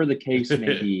whatever the case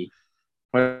may be.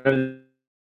 Whatever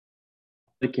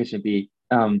the case may be.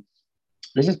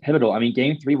 This is pivotal. I mean,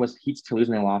 game 3 was Heat's to lose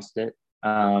and they lost it.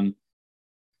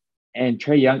 And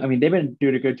Trae Young, I mean, they've been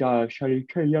doing a good job of shutting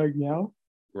Trae Young now.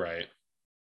 Right.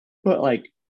 But like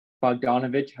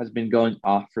Bogdanovich has been going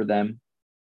off for them,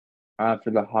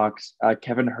 for the Hawks.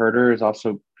 Kevin Herter is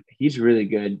also he's really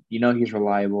good. He's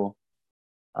reliable.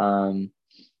 Um,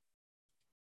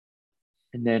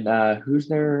 and then who's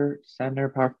their center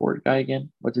power forward guy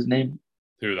again? What's his name?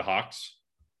 Who, the Hawks?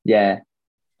 Yeah.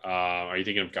 Are you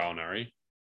thinking of Gallinari?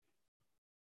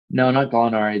 No, not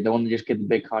Gallinari. The one that just get the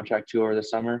big contract to over the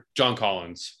summer. John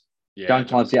Collins. Yeah, John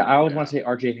Collins. Yeah, I always want to say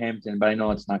RJ Hampton, but I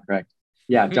know it's not correct.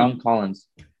 Yeah, John Collins.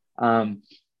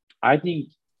 I think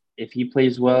if he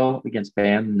plays well against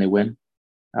Bam, then they win.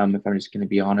 If I'm just going to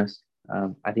be honest,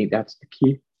 I think that's the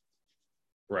key.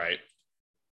 Right.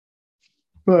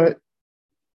 But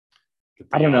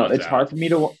I don't know. It's hard for me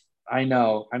to. I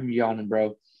know. I'm yawning,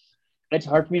 bro. It's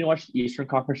hard for me to watch the Eastern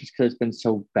Conference just because it's been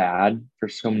so bad for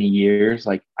so many years.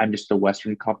 Like I'm just a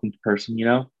Western Conference person,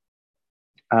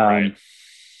 Right.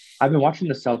 I've been watching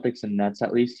the Celtics and Nets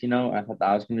at least. I thought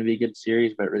that was going to be a good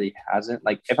series, but it really hasn't.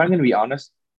 Like if I'm going to be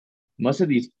honest, most of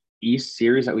these East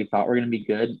series that we thought were going to be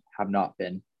good have not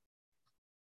been.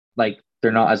 Like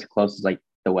they're not as close as like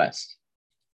the West.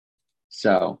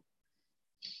 So,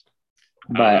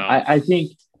 but I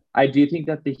do think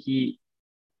that the Heat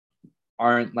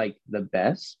aren't like the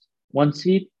best one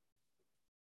seed.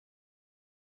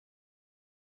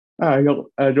 I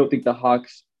don't think the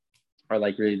Hawks are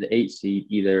like really the 8 seed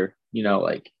either.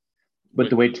 Like with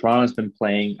the way Toronto's been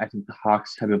playing, I think the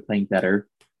Hawks have been playing better.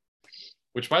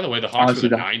 Which, by the way, the Hawks were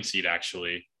the 9 seed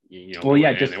actually. Well,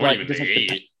 yeah, they weren't even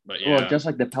the 8. But yeah. Well, just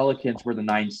like the Pelicans were the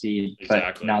 9 seed,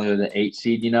 exactly. But now they're the 8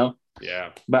 seed. Yeah.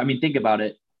 But I mean, think about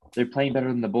it. They're playing better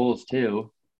than the Bulls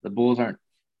too. The Bulls aren't.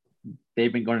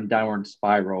 They've been going downward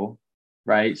spiral,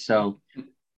 right? So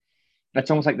that's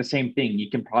almost like the same thing. You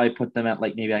can probably put them at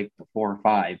like maybe like 4 or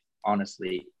 5,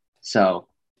 honestly. So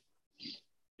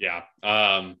yeah.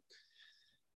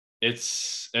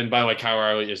 It's and by the way, Kyle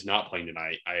Lowry is not playing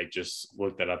tonight. I just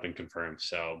looked that up and confirmed.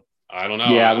 So I don't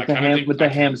know. Yeah, with the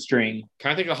hamstring.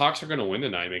 Kind of think the Hawks are going to win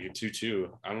tonight, make it 2-2.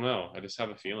 I don't know. I just have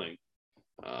a feeling.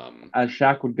 As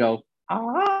Shaq would go,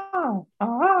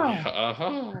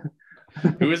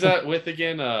 Who is that with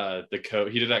again? The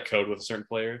code. He did that code with a certain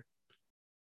player.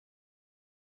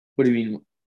 What do you mean?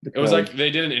 It was like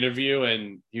they did an interview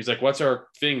and he was like, "What's our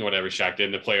thing?" Whatever Shaq did,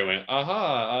 and the player went,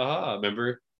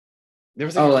 Remember? There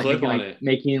was like a clip on it,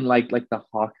 making like the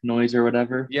hawk noise or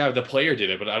whatever. Yeah, the player did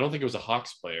it, but I don't think it was a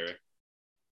Hawks player.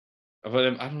 But I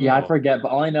don't know. Yeah, I forget.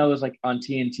 But all I know is like on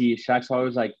TNT, Shaq's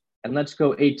always like, "And let's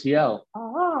go ATL."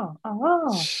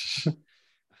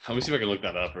 Let me see if I can look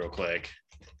that up real quick.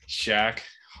 Shaq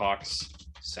Hawks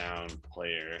sound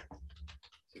player.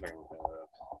 See if I can look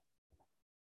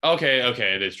that up. Okay,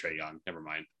 it is Trae Young. Never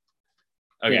mind.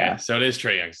 Okay, yeah. So it is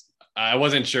Trae Young. I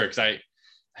wasn't sure because I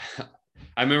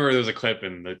remember there was a clip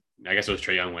and I guess it was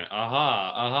Trae Young went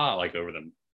like over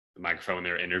the microphone when they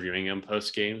were interviewing him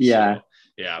post game. Yeah, so,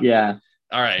 yeah.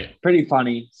 All right, pretty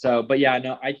funny. So, but yeah,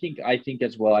 no, I think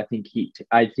as well. I think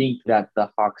that the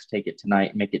Hawks take it tonight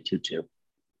and make it 2-2.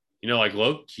 Like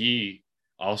low key.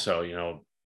 Also,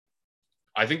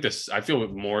 I feel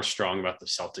more strong about the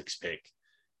Celtics pick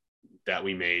that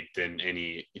we made than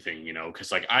anything,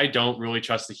 because like I don't really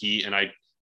trust the Heat, and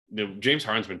James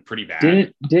Harden's been pretty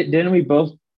bad. Didn't we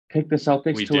both pick the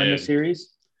Celtics to win the series?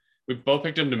 We both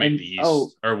picked them to make the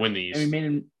East or win the East. And we made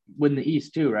him win the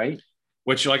East too, right?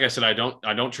 Which, like I said, I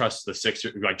don't trust the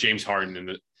Sixers, like James Harden,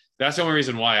 and that's the only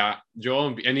reason why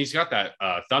Joel and he's got that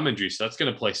thumb injury, so that's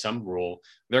going to play some role.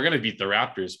 They're going to beat the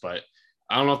Raptors, but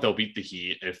I don't know if they'll beat the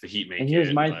Heat if the Heat make it. And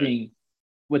here's my thing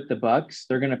with the Bucks: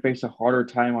 they're going to face a harder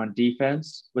time on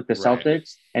defense with the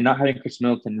Celtics, and not having Chris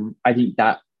Middleton. I think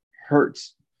that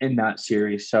hurts in that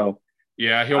series. So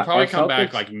yeah, he'll probably come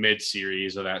back like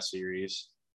mid-series of that series.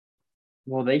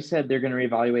 Well, they said they're going to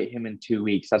reevaluate him in 2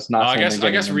 weeks. That's not. I guess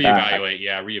reevaluate.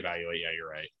 Yeah, reevaluate. Yeah, you're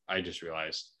right. I just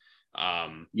realized.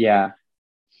 Yeah.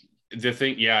 The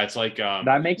thing, it's like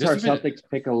that makes our Celtics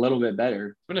pick a little bit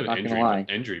better. It's been an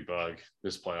injury bug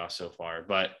this playoff so far,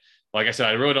 but like I said,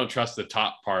 I really don't trust the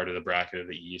top part of the bracket of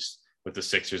the East with the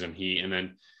Sixers and Heat, and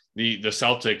then the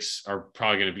Celtics are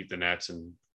probably going to beat the Nets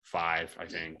in 5, I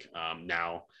think.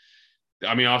 Now,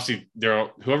 I mean, obviously,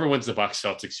 whoever wins the Bucks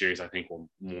Celtics series, I think will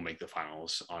make the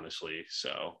finals. Honestly,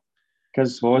 so.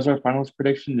 Because what was our finals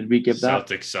prediction? Did we give that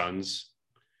Celtics Suns?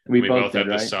 We both had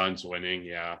the Suns winning.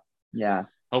 Yeah. Yeah.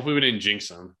 Hopefully we didn't jinx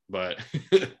them, but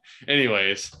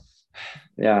anyways.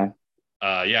 Yeah.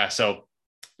 So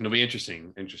it'll be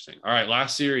interesting. All right,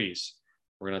 last series.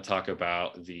 We're going to talk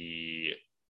about the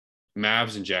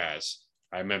Mavs and Jazz.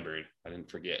 I remembered. I didn't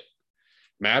forget.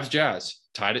 Mavs Jazz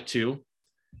tied at 2.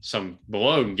 some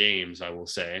blown games, I will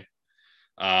say.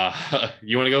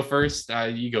 You want to go first?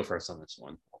 You go first on this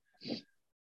one.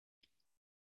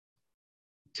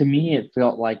 To me, it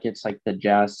felt like it's like the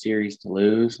Jazz series to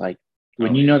lose. Like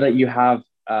when you know that you have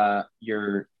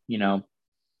your,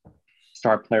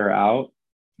 star player out,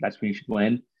 that's when you should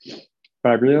win. But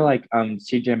I really like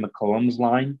CJ McCollum's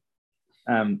line.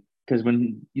 Because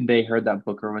when they heard that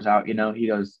Booker was out, he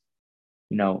goes,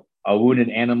 a wounded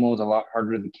animal is a lot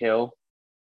harder to kill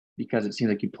because it seems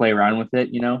like you play around with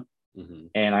it, Mm-hmm.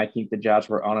 And I think the Jazz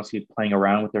were honestly playing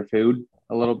around with their food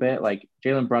a little bit. Like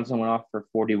Jalen Brunson went off for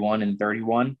 41 and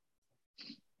 31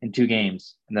 in 2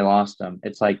 games, and they lost them.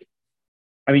 It's like,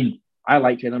 I mean, I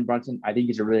like Jalen Brunson. I think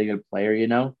he's a really good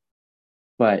player,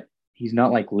 but he's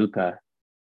not like Luka.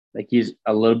 Like he's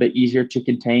a little bit easier to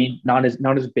contain, not as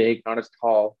big, not as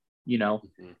tall,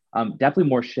 Definitely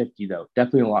more shifty though.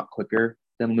 Definitely a lot quicker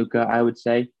than Luka, I would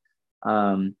say.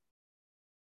 But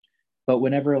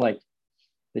whenever like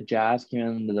the Jazz came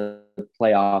into the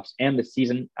playoffs and the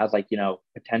season as like,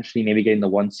 potentially maybe getting the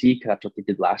 1 seed, because that's what they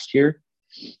did last year,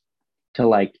 to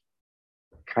like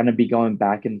kind of be going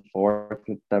back and forth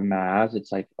with the Mavs,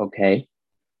 it's like, okay.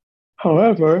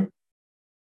 However,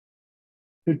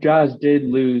 the Jazz did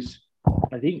lose,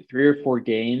 I think, 3 or 4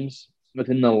 games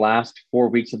within the last 4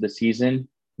 weeks of the season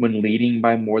when leading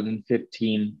by more than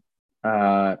 15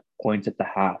 points at the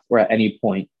half or at any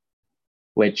point,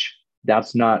 which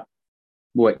that's not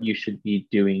what you should be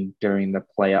doing during the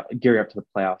playoff, gearing up to the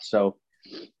playoffs. So,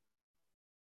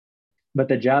 but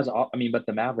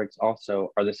the Mavericks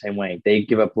also are the same way. They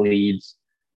give up leads.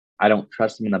 I don't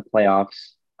trust them in the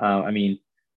playoffs.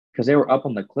 Because they were up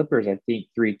on the Clippers, I think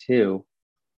 3-2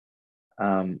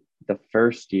 the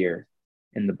first year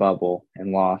in the bubble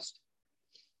and lost.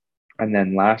 And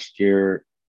then last year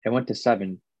it went to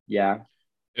 7. Yeah.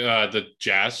 The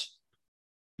Jazz.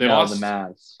 They lost. The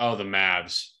Mavs. Oh, the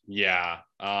Mavs. Yeah.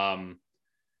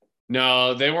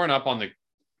 No, they weren't up on the.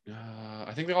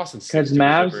 I think they lost in 6 because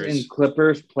Mavs and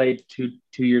Clippers played two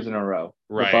years in a row.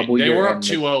 Right. They were up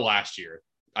 2-0 last year.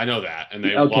 I know that, and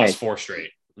they lost 4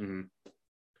 straight. Mm-hmm.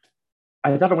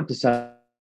 I thought it went to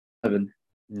 7.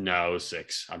 No, it was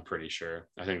 6. I'm pretty sure.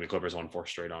 I think the Clippers won 4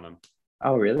 straight on them.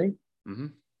 Oh, really? Mm-hmm.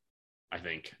 I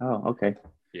think. Oh, okay.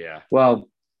 Yeah. Well,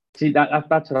 see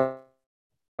that's what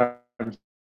I'm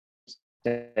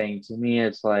saying. To me,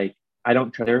 it's like I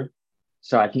don't trust her,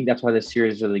 so I think that's why this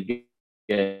series is really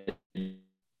good.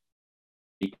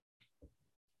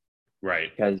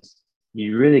 Right. Because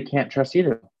you really can't trust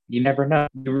either. You never know.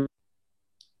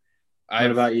 What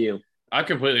about you? I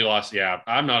completely lost. Yeah,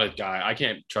 I'm not a guy. I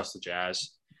can't trust the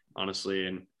Jazz, honestly.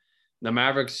 And the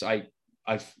Mavericks, I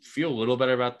feel a little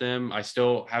better about them. I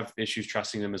still have issues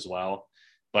trusting them as well,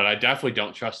 but I definitely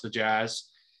don't trust the Jazz.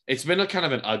 It's been a kind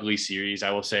of an ugly series,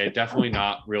 I will say. Definitely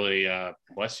not really,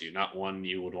 bless you, not one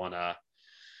you would want to,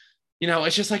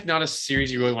 it's just like not a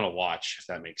series you really want to watch, if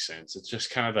that makes sense. It's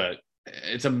just kind of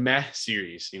it's a meh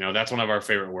series. That's one of our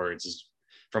favorite words is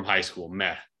from high school,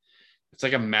 meh. It's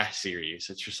like a meh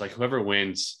series. It's just like whoever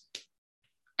wins.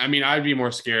 I mean, I'd be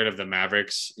more scared of the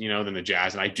Mavericks, than the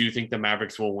Jazz. And I do think the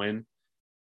Mavericks will win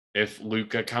if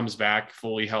Luka comes back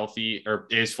fully healthy or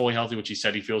is fully healthy, which he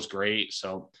said he feels great.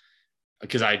 So,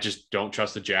 because I just don't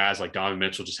trust the Jazz. Like Donovan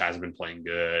Mitchell just hasn't been playing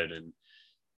good. And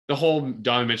the whole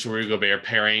Donovan Mitchell, Rudy Gobert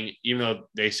pairing, even though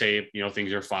they say,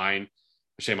 things are fine,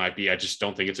 which they might be, I just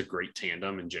don't think it's a great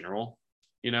tandem in general,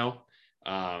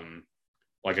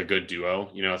 like a good duo,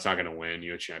 it's not going to win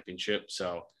you a championship.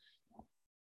 So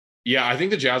yeah, I think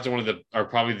the Jazz are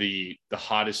probably the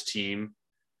hottest team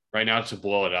right now to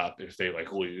blow it up if they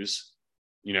like lose,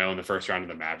 in the first round of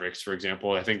the Mavericks, for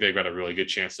example. I think they've got a really good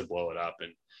chance to blow it up.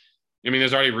 And I mean,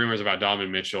 there's already rumors about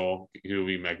Donovan Mitchell, who will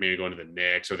be like maybe going to the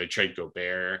Knicks or they trade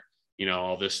Gobert,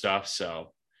 all this stuff.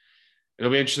 So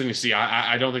it'll be interesting to see.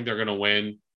 I don't think they're going to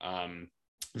win.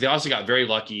 They also got very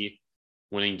lucky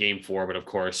winning Game 4, but of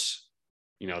course,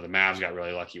 the Mavs got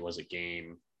really lucky. Was it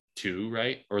Game 2,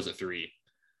 right? Or was it 3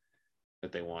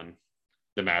 that they won?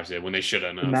 The Mavs did when they should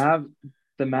have.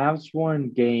 The Mavs won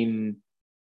Game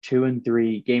 2 and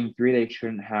 3. Game 3 they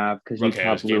shouldn't have because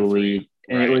Utah blew a lead,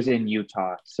 and it was in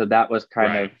Utah, so that was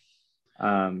kind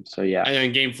of. So yeah. And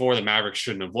then Game 4, the Mavericks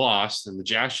shouldn't have lost, and the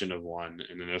Jazz shouldn't have won,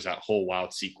 and then there's that whole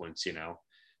wild sequence,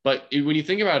 But when you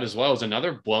think about it as well, it's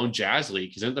another blown Jazz lead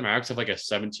because didn't the Mavericks have like a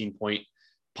 17-point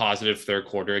positive third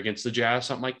quarter against the Jazz,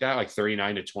 something like that, like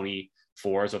 39-24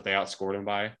 is what they outscored them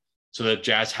by. So the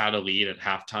Jazz had a lead at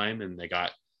halftime and they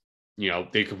got,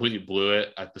 they completely blew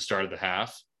it at the start of the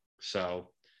half. So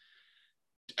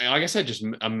like I said, just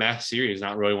a mess series,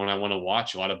 not really one I want to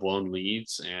watch. A lot of blown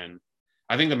leads. And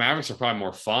I think the Mavericks are probably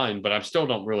more fun, but I still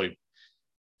don't really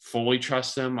fully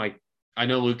trust him. Like, I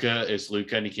know Luka is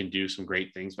Luka and he can do some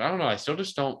great things, but I don't know. I still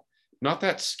just don't, not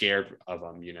that scared of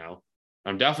him, you know.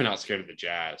 I'm definitely not scared of the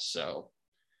Jazz. So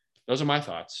those are my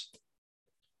thoughts.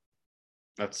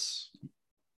 That's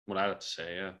what I have to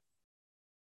say. Yeah.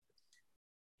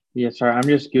 Yeah, sorry. I'm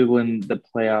just Googling the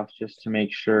playoffs just to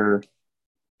make sure.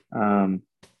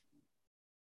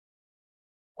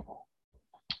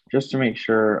 Just to make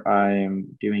sure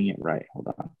I'm doing it right. Hold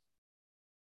on.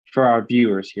 For our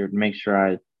viewers here, to make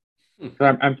sure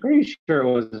I'm pretty sure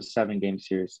it was a 7-game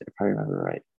series, if I remember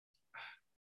right.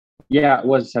 Yeah, it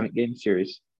was a 7-game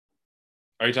series.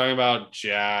 Are you talking about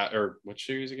or which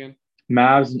series again?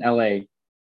 Mavs and LA.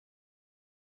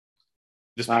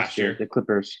 This past year? The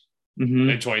Clippers. Mm-hmm.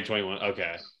 In 2021.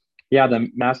 Okay. Yeah,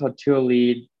 the Mavs had 2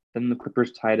 lead, then the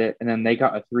Clippers tied it, and then they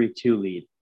got a 3-2 lead.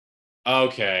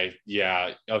 Okay.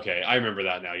 Yeah. Okay. I remember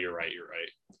that now. You're right.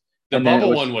 The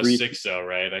bubble one was 6, though,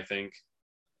 right? I think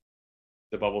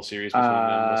the bubble series between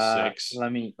them was 6.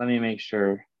 Let me make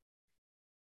sure.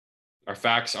 Our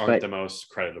facts aren't the most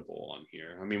creditable on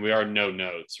here. I mean, we are no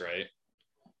notes, right?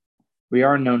 We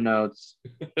are no notes.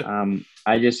 It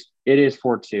is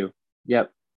 4-2.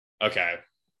 Yep. Okay.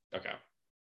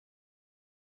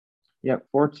 Yep,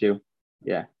 4-2.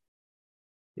 Yeah.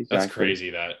 Exactly. That's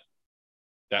crazy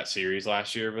that series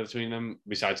last year between them,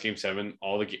 besides Game 7,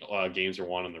 all the games were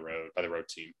won on the road by the road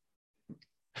team.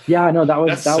 Yeah, no, that was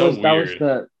That's so weird.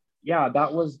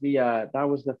 That was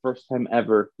the first time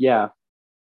ever. Yeah.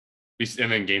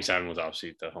 And then Game 7 was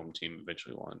obviously the home team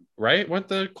eventually won, right? Weren't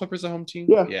the Clippers the home team?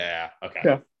 Yeah. Okay.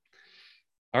 Yeah.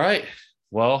 All right.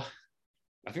 Well,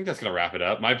 I think that's gonna wrap it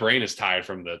up. My brain is tired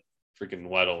from the freaking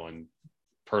Weddle and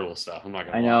Pirtle stuff. I'm not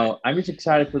gonna. I know. I'm just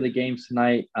excited for the games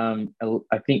tonight.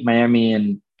 I think Miami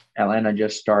and Atlanta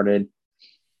just started,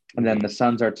 and then the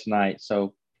Suns are tonight.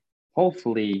 So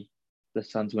hopefully the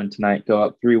Suns win tonight, go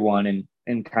up 3-1,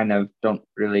 and kind of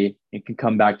it can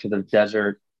come back to the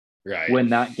desert. Right. Win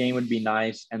that game would be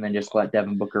nice, and then just let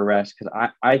Devin Booker rest,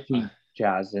 because I think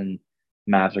Jazz and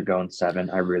Mavs are going 7.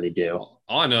 I really do.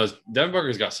 All I know is Devin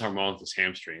Booker's got something wrong with his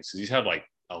hamstrings, because he's had like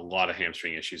a lot of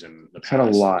hamstring issues in the past. Had a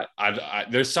lot.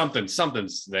 There's something's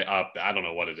up. I don't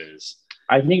know what it is.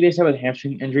 I think they said with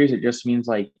hamstring injuries, it just means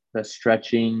like the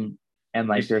stretching and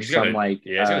like he's he's got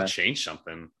to change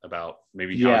something about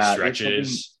maybe how he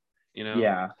stretches. You know.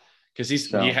 Yeah. Because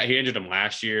he injured him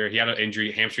last year. He had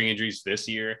hamstring injuries this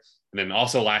year, and then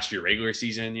also last year regular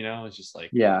season. You know, it's just like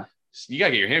you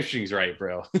gotta get your hamstrings right,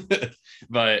 bro.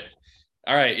 But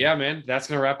all right, yeah, man, that's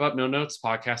gonna wrap up No Notes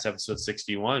Podcast episode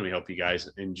 61. We hope you guys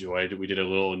enjoyed. We did a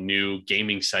little new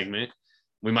gaming segment.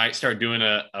 We might start doing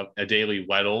a daily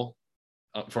Weddle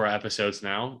for our episodes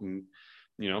now, and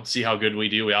see how good we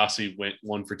do. We also went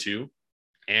 1 for 2,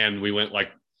 and we went like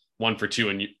 1 for 2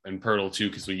 and Pirtle too,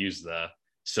 because we used the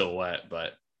silhouette.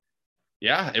 But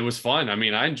yeah, it was fun. I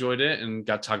mean, I enjoyed it and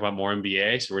got to talk about more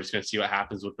NBA. So we're just going to see what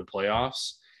happens with the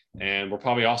playoffs. And we're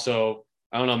probably also,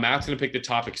 I don't know, Matt's going to pick the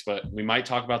topics, but we might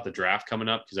talk about the draft coming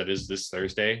up, because that is this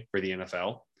Thursday for the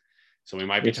NFL. So we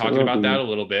might be talking about that a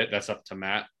little bit. That's up to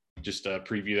Matt, just a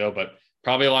preview though, but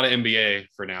probably a lot of NBA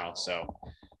for now. So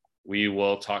we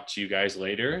will talk to you guys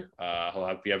later.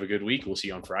 Hope you have a good week. We'll see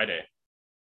you on Friday.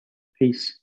 Peace.